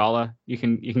us is $1. You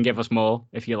can give us more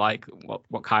if you like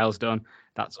what Kyle's done.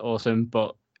 That's awesome.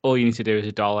 But all you need to do is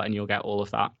 $1 and you'll get all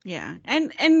of that. Yeah.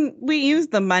 And we use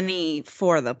the money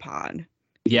for the pod.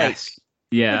 Yes.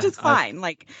 Yeah. Which is fine.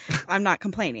 Like, I'm not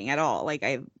complaining at all. Like,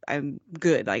 I'm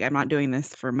good. Like, I'm not doing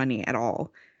this for money at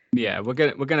all. Yeah, we're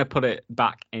gonna put it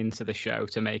back into the show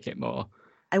to make it more.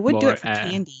 I would do it for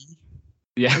candy.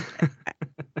 Yeah.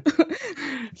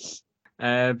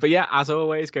 But yeah, as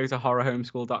always, go to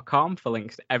horrorhomeschool.com for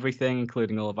links to everything,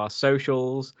 including all of our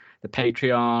socials, the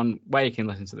Patreon, where you can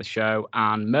listen to the show,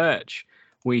 and merch.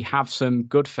 We have some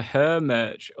Good for Her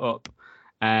merch up.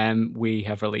 We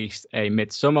have released a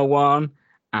Midsummer one,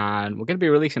 and we're going to be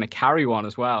releasing a Carrie one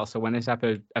as well. So when this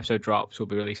episode drops, we'll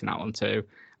be releasing that one too.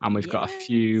 And we've got a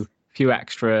few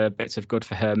extra bits of Good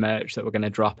for Her merch that we're going to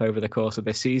drop over the course of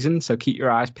this season. So keep your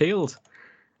eyes peeled.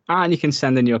 And you can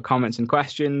send in your comments and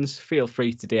questions. Feel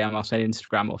free to DM us on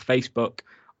Instagram or Facebook,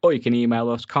 or you can email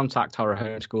us,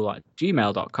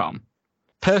 contacthorrorhomeschool@gmail.com.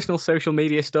 Personal social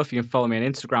media stuff, you can follow me on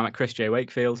Instagram at Chris J.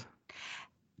 Wakefield.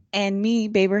 And me,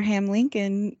 Baberham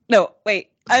Lincoln. No,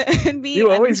 wait. And me, you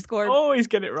always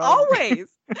get it wrong. Always.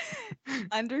 @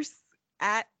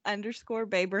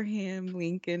 Baberham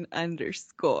Lincoln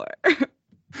 _.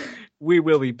 We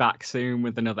will be back soon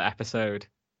with another episode.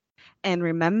 And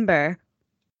remember,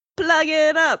 plug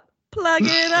it up, plug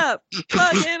it up,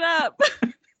 plug it up.